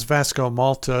 That was Vasco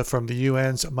Malta from the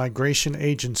UN's Migration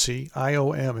Agency,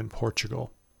 IOM, in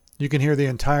Portugal. You can hear the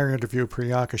entire interview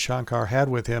Priyanka Shankar had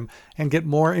with him and get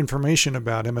more information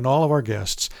about him and all of our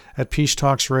guests at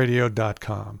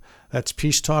peacetalksradio.com. That's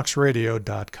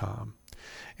peacetalksradio.com.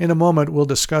 In a moment, we'll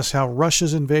discuss how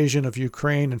Russia's invasion of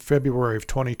Ukraine in February of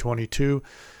 2022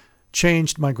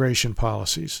 changed migration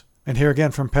policies, and hear again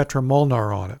from Petra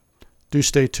Molnar on it. Do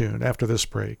stay tuned after this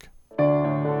break.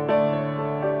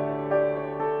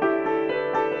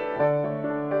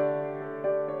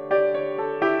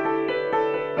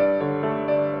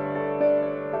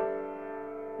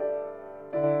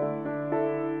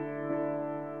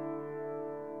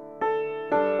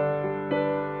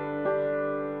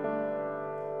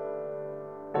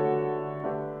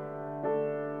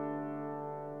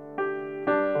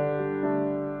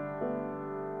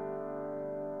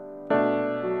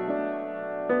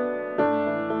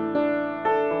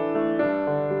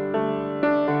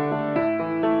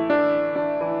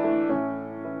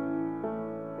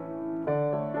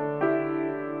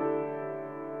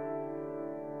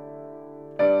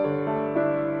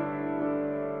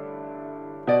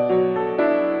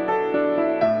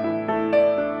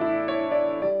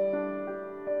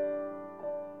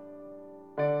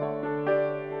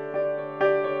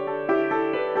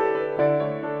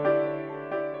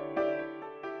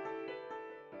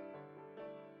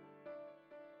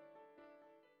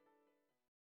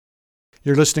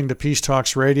 You're listening to Peace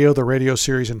Talks Radio, the radio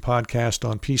series and podcast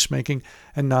on peacemaking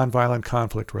and nonviolent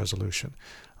conflict resolution.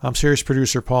 I'm series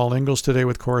producer Paul Ingalls, today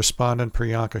with correspondent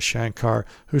Priyanka Shankar,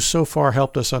 who's so far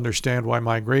helped us understand why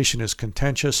migration is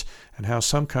contentious and how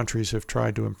some countries have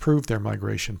tried to improve their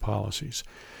migration policies.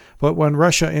 But when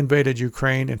Russia invaded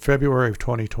Ukraine in February of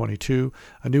 2022,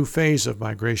 a new phase of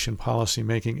migration policy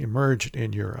making emerged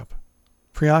in Europe.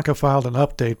 Priyanka filed an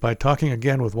update by talking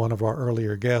again with one of our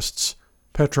earlier guests,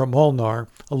 Petra Molnar,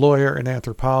 a lawyer and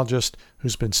anthropologist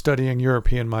who's been studying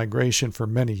European migration for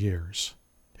many years.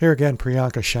 Here again,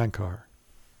 Priyanka Shankar.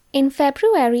 In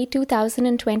February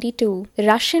 2022, the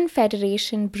Russian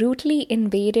Federation brutally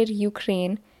invaded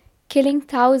Ukraine, killing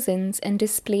thousands and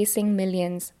displacing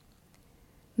millions.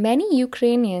 Many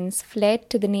Ukrainians fled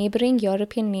to the neighboring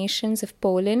European nations of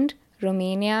Poland,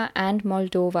 Romania, and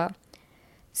Moldova.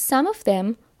 Some of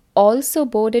them also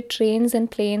boarded trains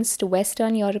and planes to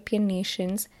Western European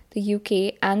nations, the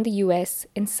UK and the US,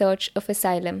 in search of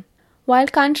asylum. While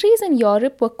countries in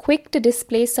Europe were quick to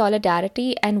display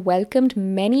solidarity and welcomed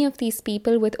many of these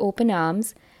people with open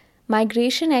arms,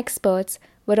 migration experts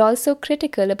were also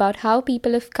critical about how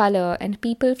people of color and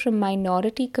people from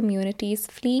minority communities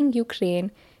fleeing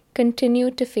Ukraine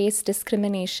continued to face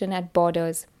discrimination at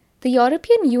borders. The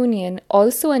European Union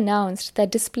also announced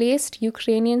that displaced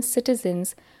Ukrainian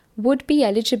citizens would be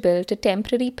eligible to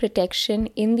temporary protection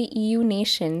in the EU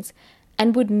nations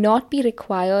and would not be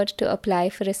required to apply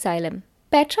for asylum.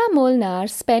 Petra Molnar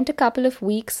spent a couple of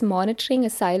weeks monitoring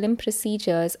asylum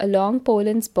procedures along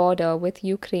Poland's border with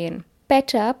Ukraine.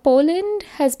 Petra, Poland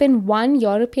has been one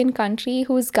European country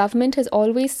whose government has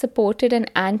always supported an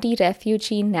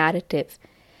anti-refugee narrative.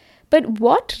 But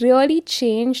what really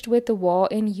changed with the war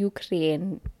in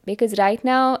Ukraine? Because right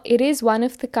now, it is one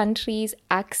of the countries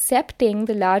accepting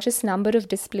the largest number of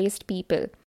displaced people.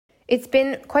 It's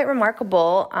been quite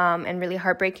remarkable and really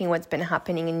heartbreaking what's been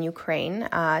happening in Ukraine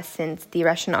since the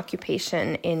Russian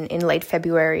occupation in late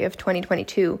February of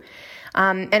 2022.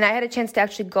 And I had a chance to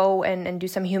actually go and do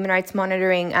some human rights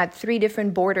monitoring at 3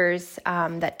 different borders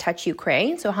that touch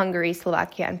Ukraine, so Hungary,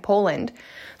 Slovakia, and Poland,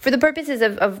 for the purposes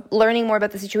of learning more about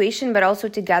the situation, but also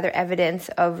to gather evidence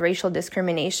of racial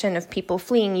discrimination of people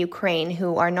fleeing Ukraine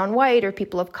who are non-white or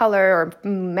people of color or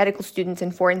medical students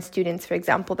and foreign students, for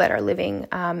example, that are living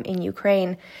in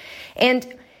Ukraine. And,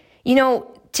 you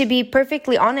know, to be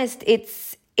perfectly honest,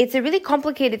 it's a really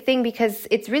complicated thing because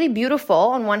it's really beautiful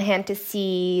on one hand to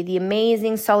see the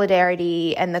amazing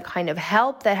solidarity and the kind of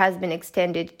help that has been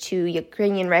extended to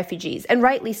Ukrainian refugees, and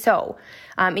rightly so.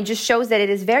 It just shows that it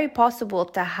is very possible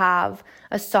to have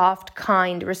a soft,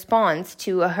 kind response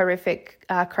to a horrific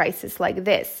crisis like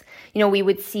this. You know, we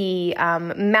would see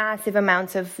massive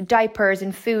amounts of diapers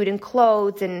and food and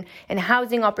clothes and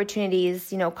housing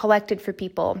opportunities, you know, collected for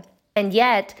people. And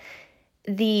yet,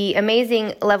 the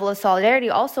amazing level of solidarity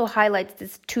also highlights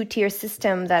this 2-tier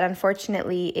system that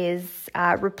unfortunately is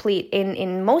replete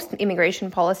in most immigration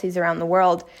policies around the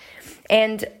world.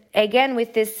 And again,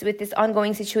 with this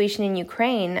ongoing situation in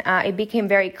Ukraine, it became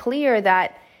very clear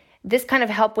that this kind of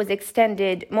help was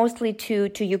extended mostly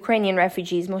to Ukrainian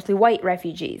refugees, mostly white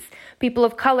refugees, people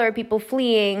of color, people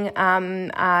fleeing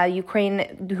Ukraine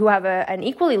who have an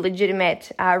equally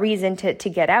legitimate reason to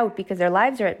get out because their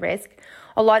lives are at risk,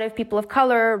 a lot of people of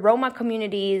color, Roma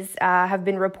communities have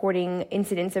been reporting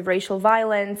incidents of racial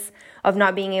violence, of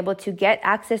not being able to get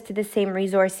access to the same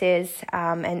resources,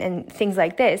 and things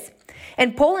like this.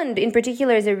 And Poland in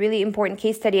particular is a really important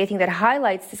case study, I think, that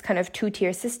highlights this kind of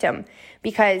two-tier system,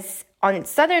 because on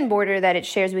its southern border that it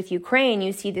shares with Ukraine,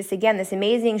 you see this again, this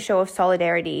amazing show of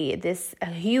solidarity, this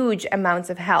huge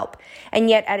amounts of help. And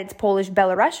yet at its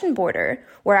Polish-Belarusian border,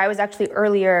 where I was actually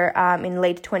earlier in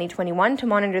late 2021 to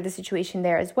monitor the situation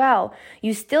there as well,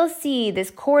 you still see this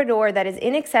corridor that is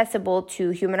inaccessible to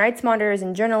human rights monitors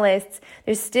and journalists.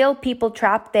 There's still people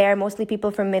trapped there, mostly people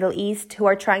from Middle East who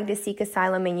are trying to seek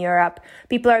asylum in Europe.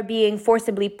 People are being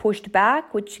forcibly pushed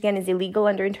back, which again is illegal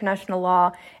under international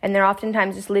law, and they're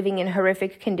oftentimes just living in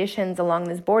horrific conditions along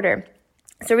this border.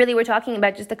 So really we're talking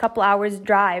about just a couple hours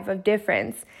drive of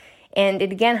difference. And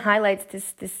it again highlights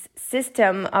this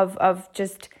system of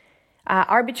just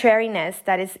arbitrariness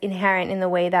that is inherent in the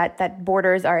way that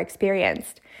borders are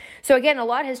experienced. So again, a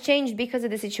lot has changed because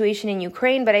of the situation in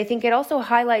Ukraine, but I think it also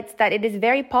highlights that it is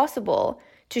very possible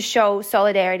to show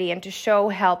solidarity and to show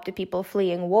help to people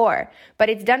fleeing war. But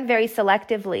it's done very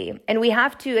selectively. And we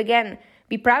have to, again,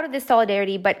 be proud of this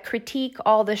solidarity, but critique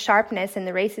all the sharpness and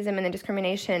the racism and the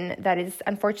discrimination that is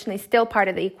unfortunately still part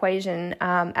of the equation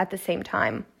at the same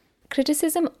time.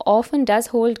 Criticism often does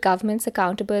hold governments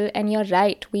accountable, and you're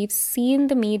right. We've seen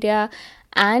the media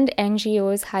and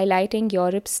NGOs highlighting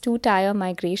Europe's two-tier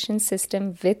migration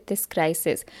system with this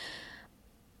crisis.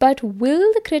 But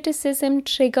will the criticism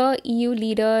trigger EU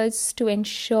leaders to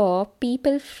ensure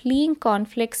people fleeing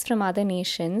conflicts from other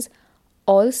nations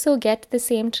also get the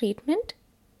same treatment?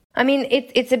 I mean,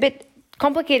 it's a bit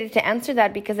complicated to answer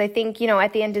that, because I think,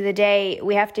 at the end of the day,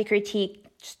 we have to critique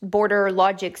border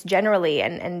logics generally.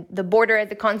 And the border as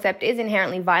a concept is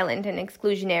inherently violent and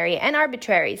exclusionary and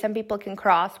arbitrary. Some people can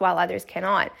cross while others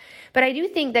cannot. But I do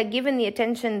think that given the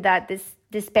attention that this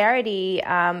disparity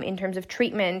in terms of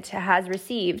treatment has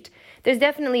received, there's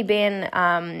definitely been,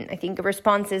 I think,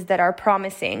 responses that are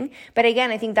promising. But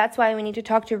again, I think that's why we need to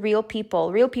talk to real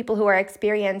people who are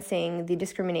experiencing the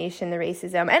discrimination, the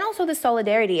racism, and also the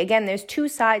solidarity. Again, there's two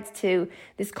sides to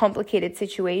this complicated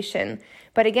situation.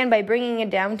 But again, by bringing it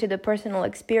down to the personal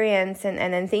experience and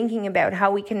then thinking about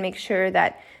how we can make sure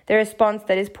that the response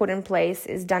that is put in place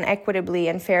is done equitably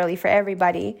and fairly for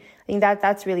everybody, I think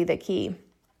that's really the key.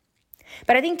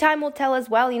 But I think time will tell as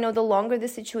well, the longer the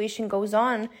situation goes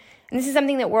on, and this is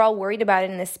something that we're all worried about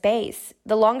in this space,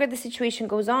 the longer the situation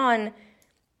goes on,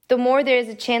 the more there is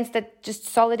a chance that just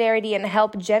solidarity and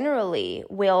help generally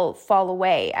will fall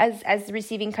away as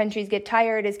receiving countries get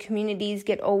tired, as communities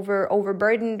get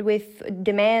overburdened with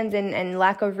demands and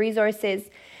lack of resources.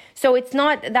 So it's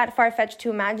not that far-fetched to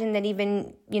imagine that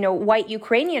even, white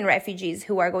Ukrainian refugees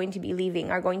who are going to be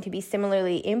leaving are going to be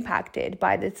similarly impacted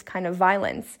by this kind of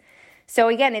violence. So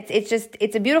again,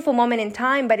 it's a beautiful moment in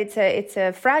time, but it's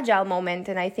a fragile moment.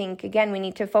 And I think, again, we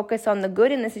need to focus on the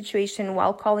good in the situation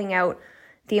while calling out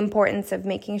the importance of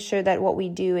making sure that what we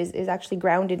do is actually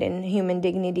grounded in human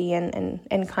dignity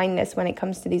and kindness when it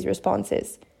comes to these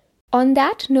responses. On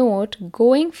that note,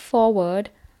 going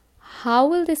forward, how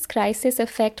will this crisis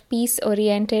affect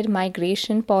peace-oriented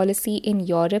migration policy in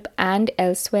Europe and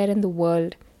elsewhere in the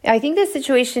world? I think the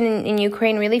situation in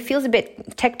Ukraine really feels a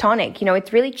bit tectonic.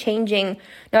 It's really changing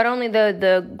not only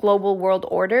the global world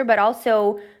order, but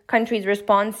also countries'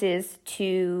 responses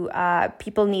to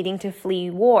people needing to flee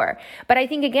war. But I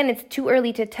think, again, it's too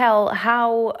early to tell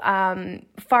how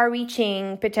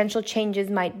far-reaching potential changes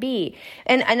might be.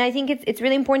 And I think it's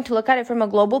really important to look at it from a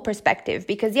global perspective,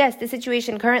 because, yes, the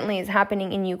situation currently is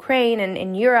happening in Ukraine and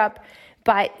in Europe,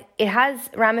 but it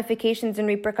has ramifications and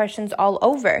repercussions all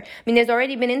over. I mean, there's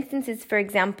already been instances, for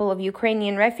example, of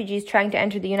Ukrainian refugees trying to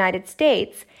enter the United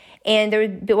States. And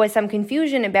there was some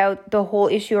confusion about the whole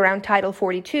issue around Title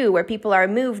 42, where people are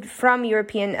moved from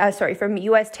from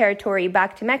U.S. territory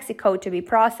back to Mexico to be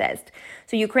processed.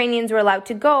 So Ukrainians were allowed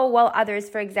to go, while others,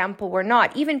 for example, were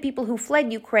not. Even people who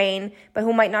fled Ukraine, but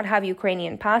who might not have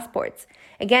Ukrainian passports.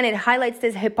 Again, it highlights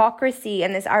this hypocrisy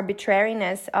and this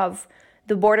arbitrariness of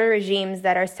the border regimes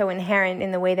that are so inherent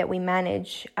in the way that we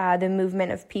manage the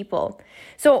movement of people.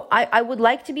 So I would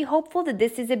like to be hopeful that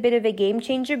this is a bit of a game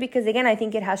changer, because, again, I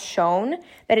think it has shown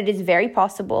that it is very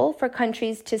possible for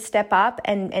countries to step up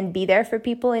and be there for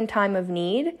people in time of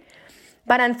need.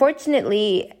 But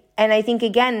unfortunately, and I think,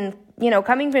 again,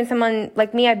 coming from someone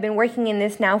like me, I've been working in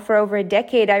this now for over a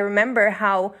decade. I remember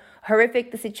how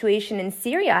horrific the situation in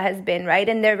Syria has been, right?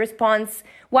 And their response,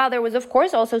 while there was, of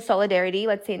course, also solidarity,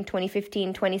 let's say in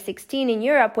 2015, 2016 in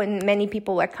Europe when many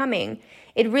people were coming,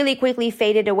 it really quickly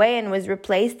faded away and was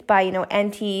replaced by,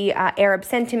 anti-Arab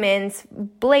sentiments,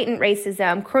 blatant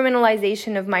racism,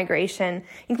 criminalization of migration,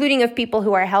 including of people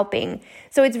who are helping.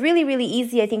 So it's really, really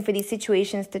easy, I think, for these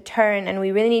situations to turn, and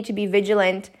we really need to be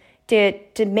vigilant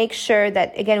to make sure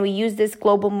that, again, we use this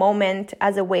global moment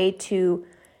as a way to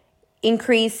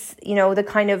increase, the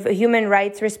kind of human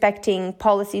rights respecting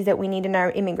policies that we need in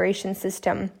our immigration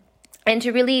system, and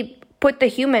to really put the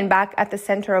human back at the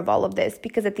center of all of this,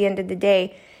 because at the end of the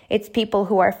day, it's people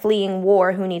who are fleeing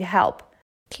war who need help.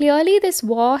 Clearly, this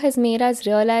war has made us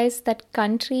realize that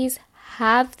countries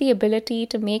have the ability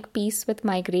to make peace with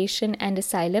migration and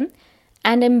asylum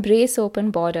and embrace open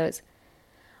borders.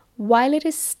 While it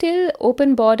is still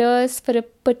open borders for a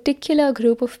particular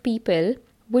group of people,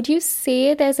 would you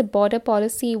say there's a border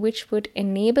policy which would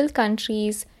enable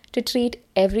countries to treat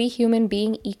every human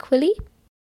being equally?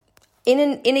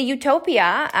 In a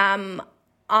utopia,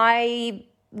 I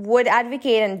would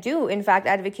advocate and do, in fact,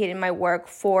 advocate in my work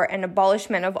for an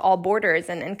abolishment of all borders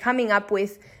and coming up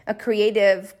with a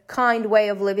creative, kind way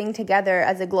of living together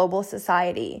as a global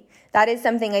society. That is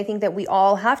something I think that we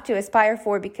all have to aspire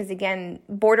for because, again,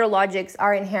 border logics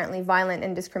are inherently violent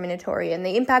and discriminatory, and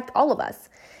they impact all of us.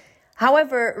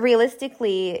 However,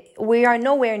 realistically, we are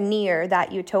nowhere near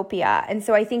that utopia. And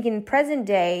so I think in present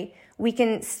day, we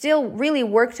can still really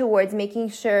work towards making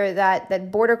sure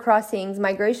that border crossings,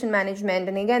 migration management,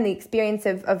 and again, the experience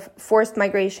of forced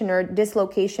migration or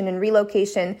dislocation and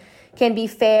relocation can be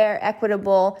fair,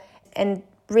 equitable, and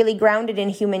really grounded in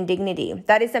human dignity.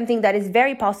 That is something that is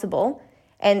very possible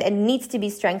and needs to be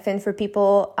strengthened for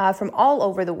people from all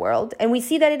over the world. And we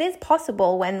see that it is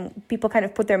possible when people kind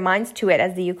of put their minds to it,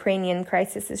 as the Ukrainian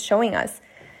crisis is showing us.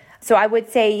 So I would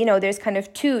say, there's kind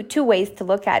of two ways to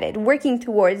look at it. Working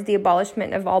towards the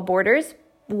abolishment of all borders,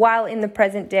 while in the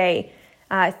present day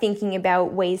thinking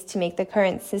about ways to make the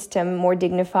current system more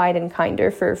dignified and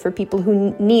kinder for people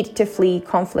who need to flee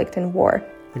conflict and war.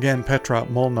 Again, Petra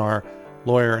Molnar,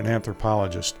 lawyer and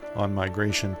anthropologist on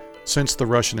migration since the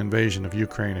Russian invasion of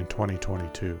Ukraine in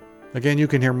 2022. Again, you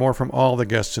can hear more from all the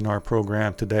guests in our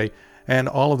program today and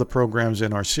all of the programs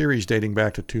in our series dating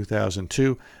back to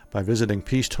 2002 by visiting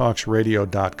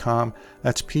peacetalksradio.com.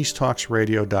 That's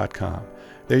peacetalksradio.com.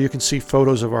 There you can see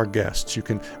photos of our guests. You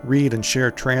can read and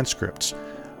share transcripts.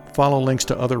 Follow links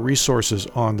to other resources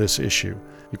on this issue.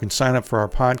 You can sign up for our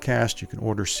podcast. You can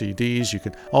order CDs. You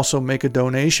can also make a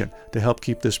donation to help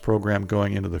keep this program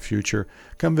going into the future.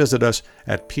 Come visit us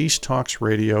at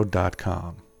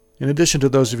peacetalksradio.com. In addition to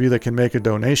those of you that can make a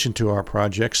donation to our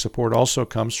project, support also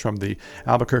comes from the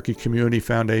Albuquerque Community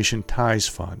Foundation Ties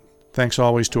Fund. Thanks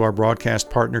always to our broadcast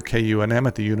partner KUNM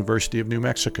at the University of New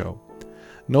Mexico.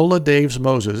 Nola Daves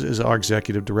Moses is our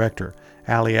executive director.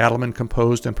 Ali Adelman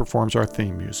composed and performs our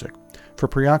theme music. For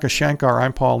Priyanka Shankar,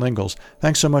 I'm Paul Ingalls.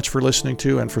 Thanks so much for listening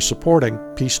to and for supporting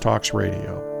Peace Talks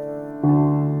Radio.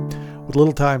 With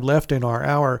little time left in our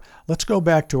hour, let's go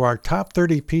back to our top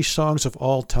 30 peace songs of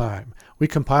all time. We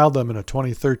compiled them in a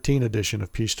 2013 edition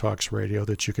of Peace Talks Radio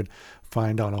that you can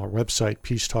find on our website,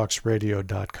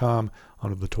 peacetalksradio.com,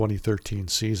 under the 2013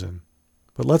 season.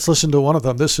 But let's listen to one of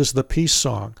them. This is The Peace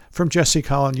Song from Jesse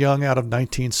Colin Young out of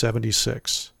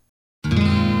 1976.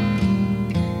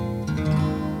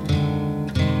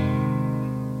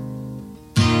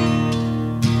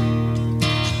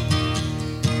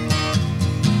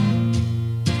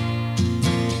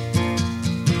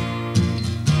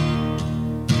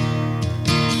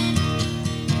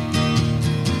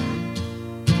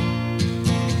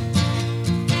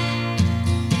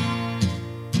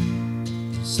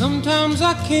 Sometimes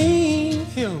I can't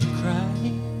help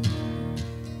crying.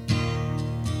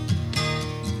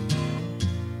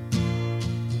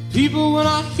 People, when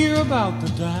I hear about the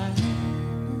dying,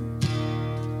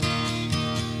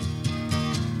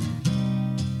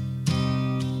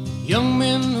 young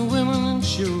men, women, and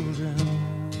children,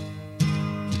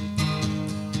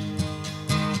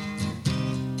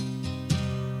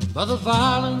 by the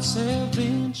violence have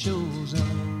been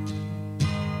chosen.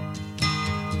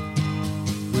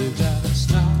 We gotta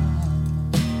stop.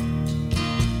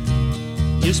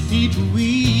 Yes, people,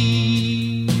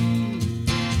 we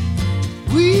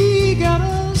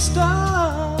gotta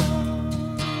stop.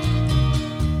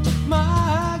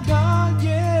 My God,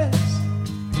 yes.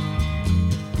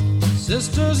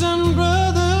 Sisters and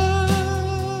brothers,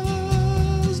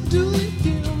 do you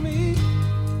hear me?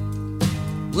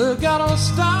 We gotta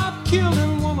stop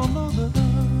killing one another.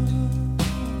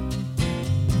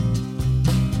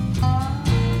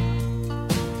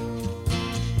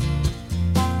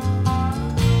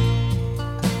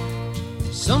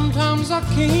 Sometimes I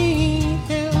can't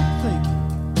help thinking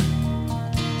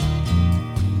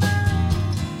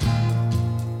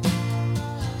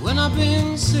when I've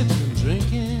been sitting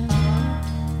drinking,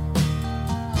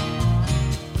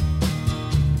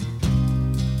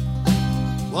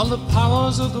 while the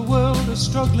powers of the world are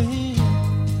struggling,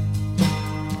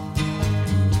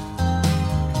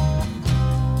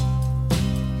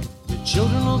 the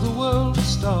children of the world are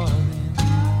starving.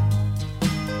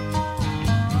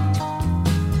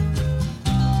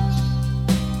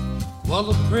 While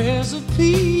the prayers of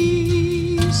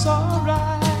peace are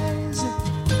rising,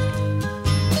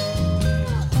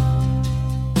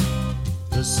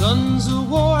 the sons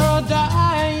of war are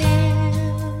dying.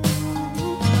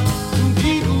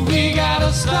 People, we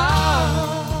gotta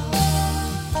stop.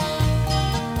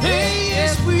 Hey,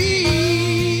 yes,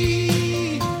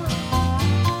 we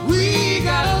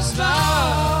gotta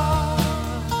stop.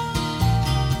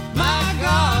 My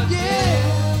God,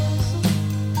 yes.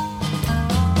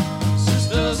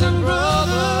 Sisters and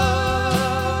brothers,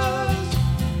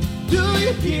 do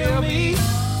you hear me?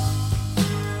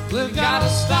 We've gotta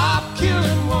stop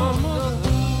killing one another.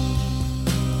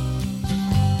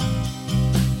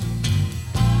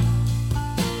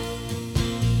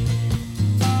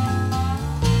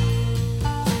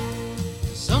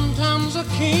 Sometimes I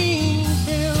can't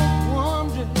help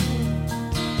wondering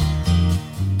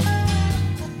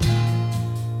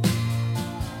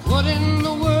what in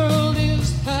the world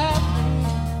is happening.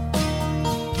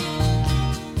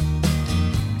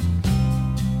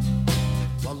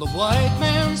 While the white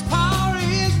man's power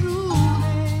is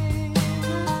ruling,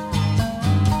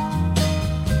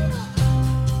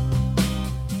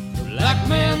 the black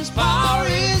man's power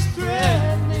is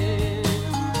threatening.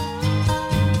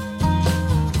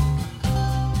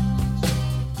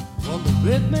 While the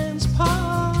red man's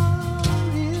power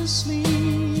is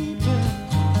sleeping,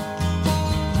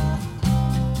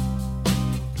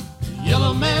 the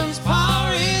yellow man's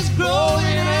power is growing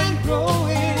and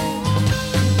growing.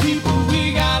 People,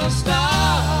 we gotta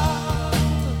stop.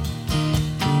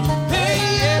 Hey,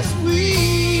 yes, we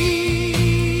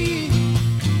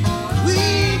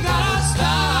gotta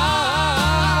stop.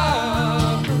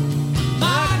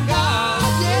 My God,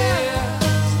 yes.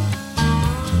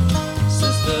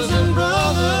 Sisters and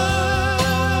brothers,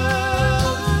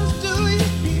 do you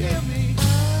hear me?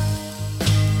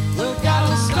 We've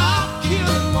gotta stop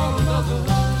killing one another.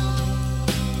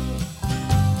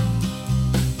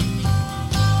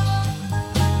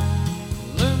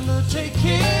 Learn to take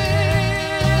care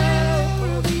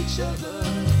of each other.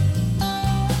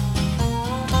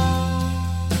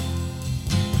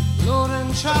 Lord,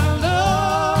 and try to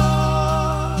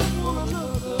love one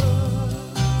another.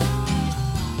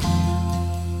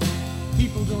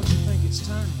 People, don't you think it's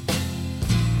time?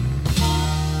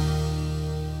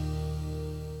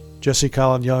 Jesse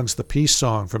Colin Young's The Peace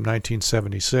Song from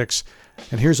 1976.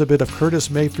 And here's a bit of Curtis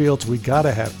Mayfield's We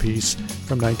Gotta Have Peace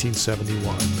from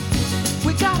 1971.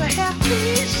 We gotta have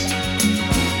peace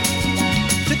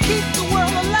to keep the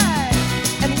world alive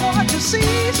and war to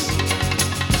cease.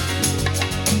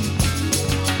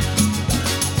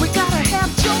 We gotta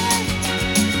have joy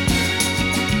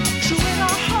true in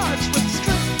our hearts with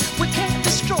strength we can't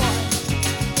destroy.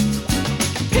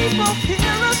 People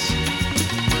hear us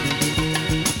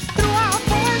through our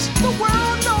voice. The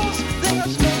world knows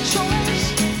there's no choice.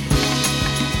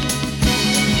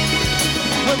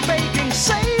 We're begging,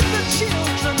 save the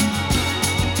children,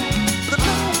 the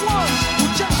little ones who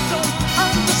just don't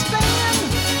understand.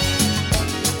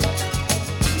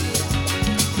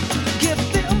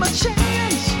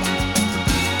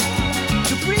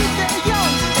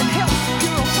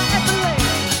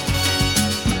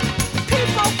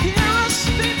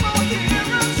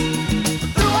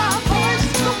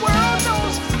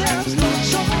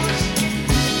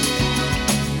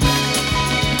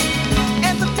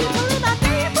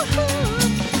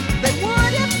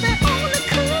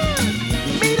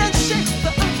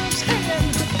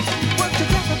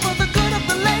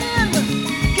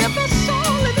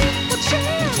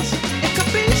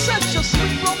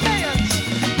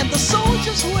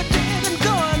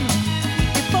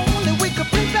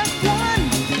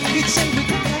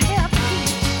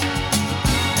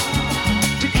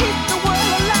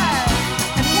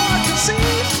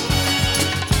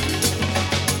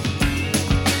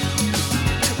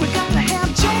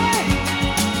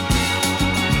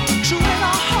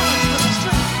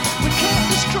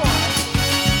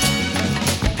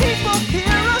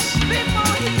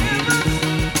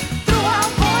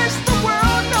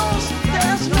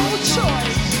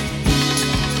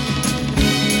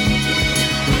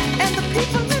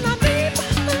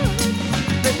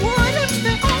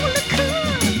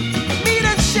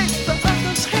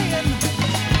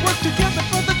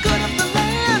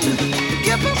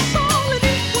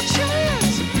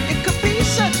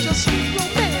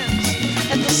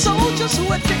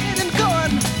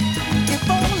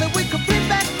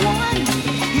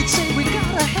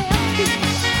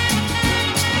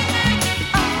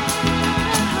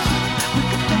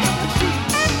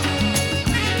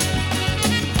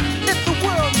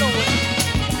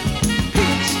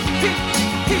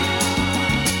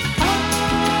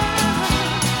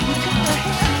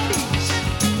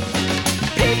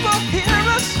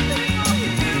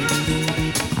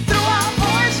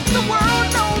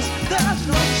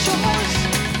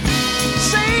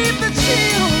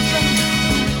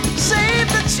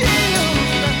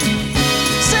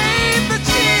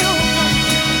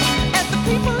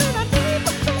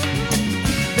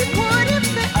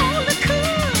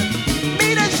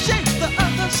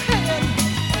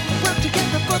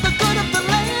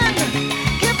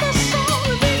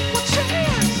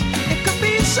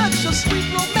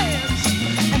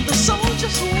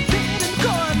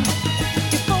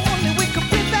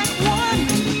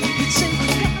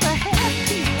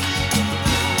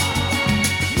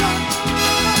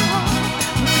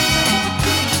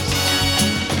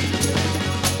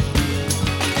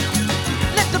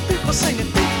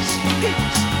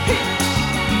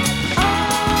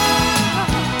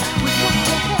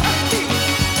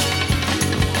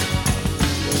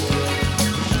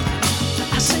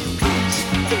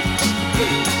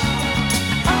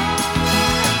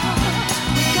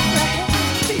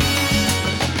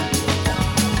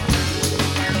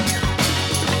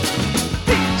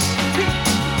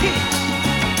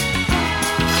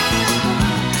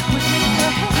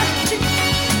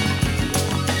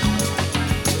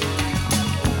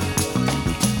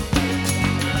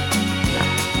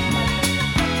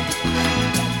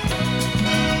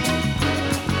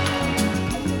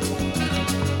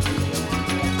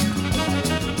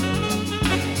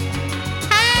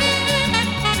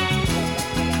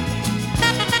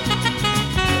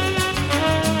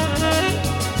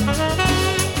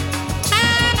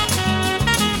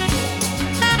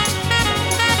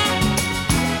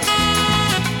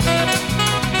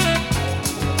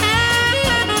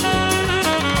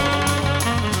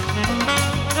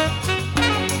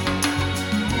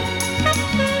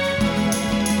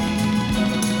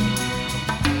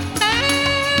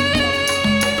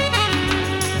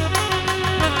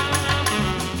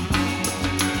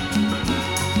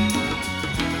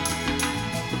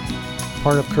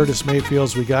 part of Curtis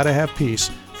Mayfield's We Gotta Have Peace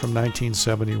from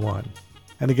 1971.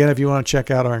 And again, if you want to check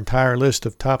out our entire list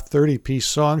of top 30 Peace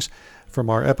songs from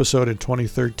our episode in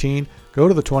 2013, go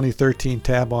to the 2013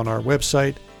 tab on our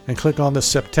website and click on the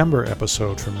September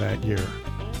episode from that year.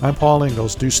 I'm Paul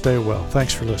Ingalls. Do stay well.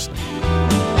 Thanks for listening.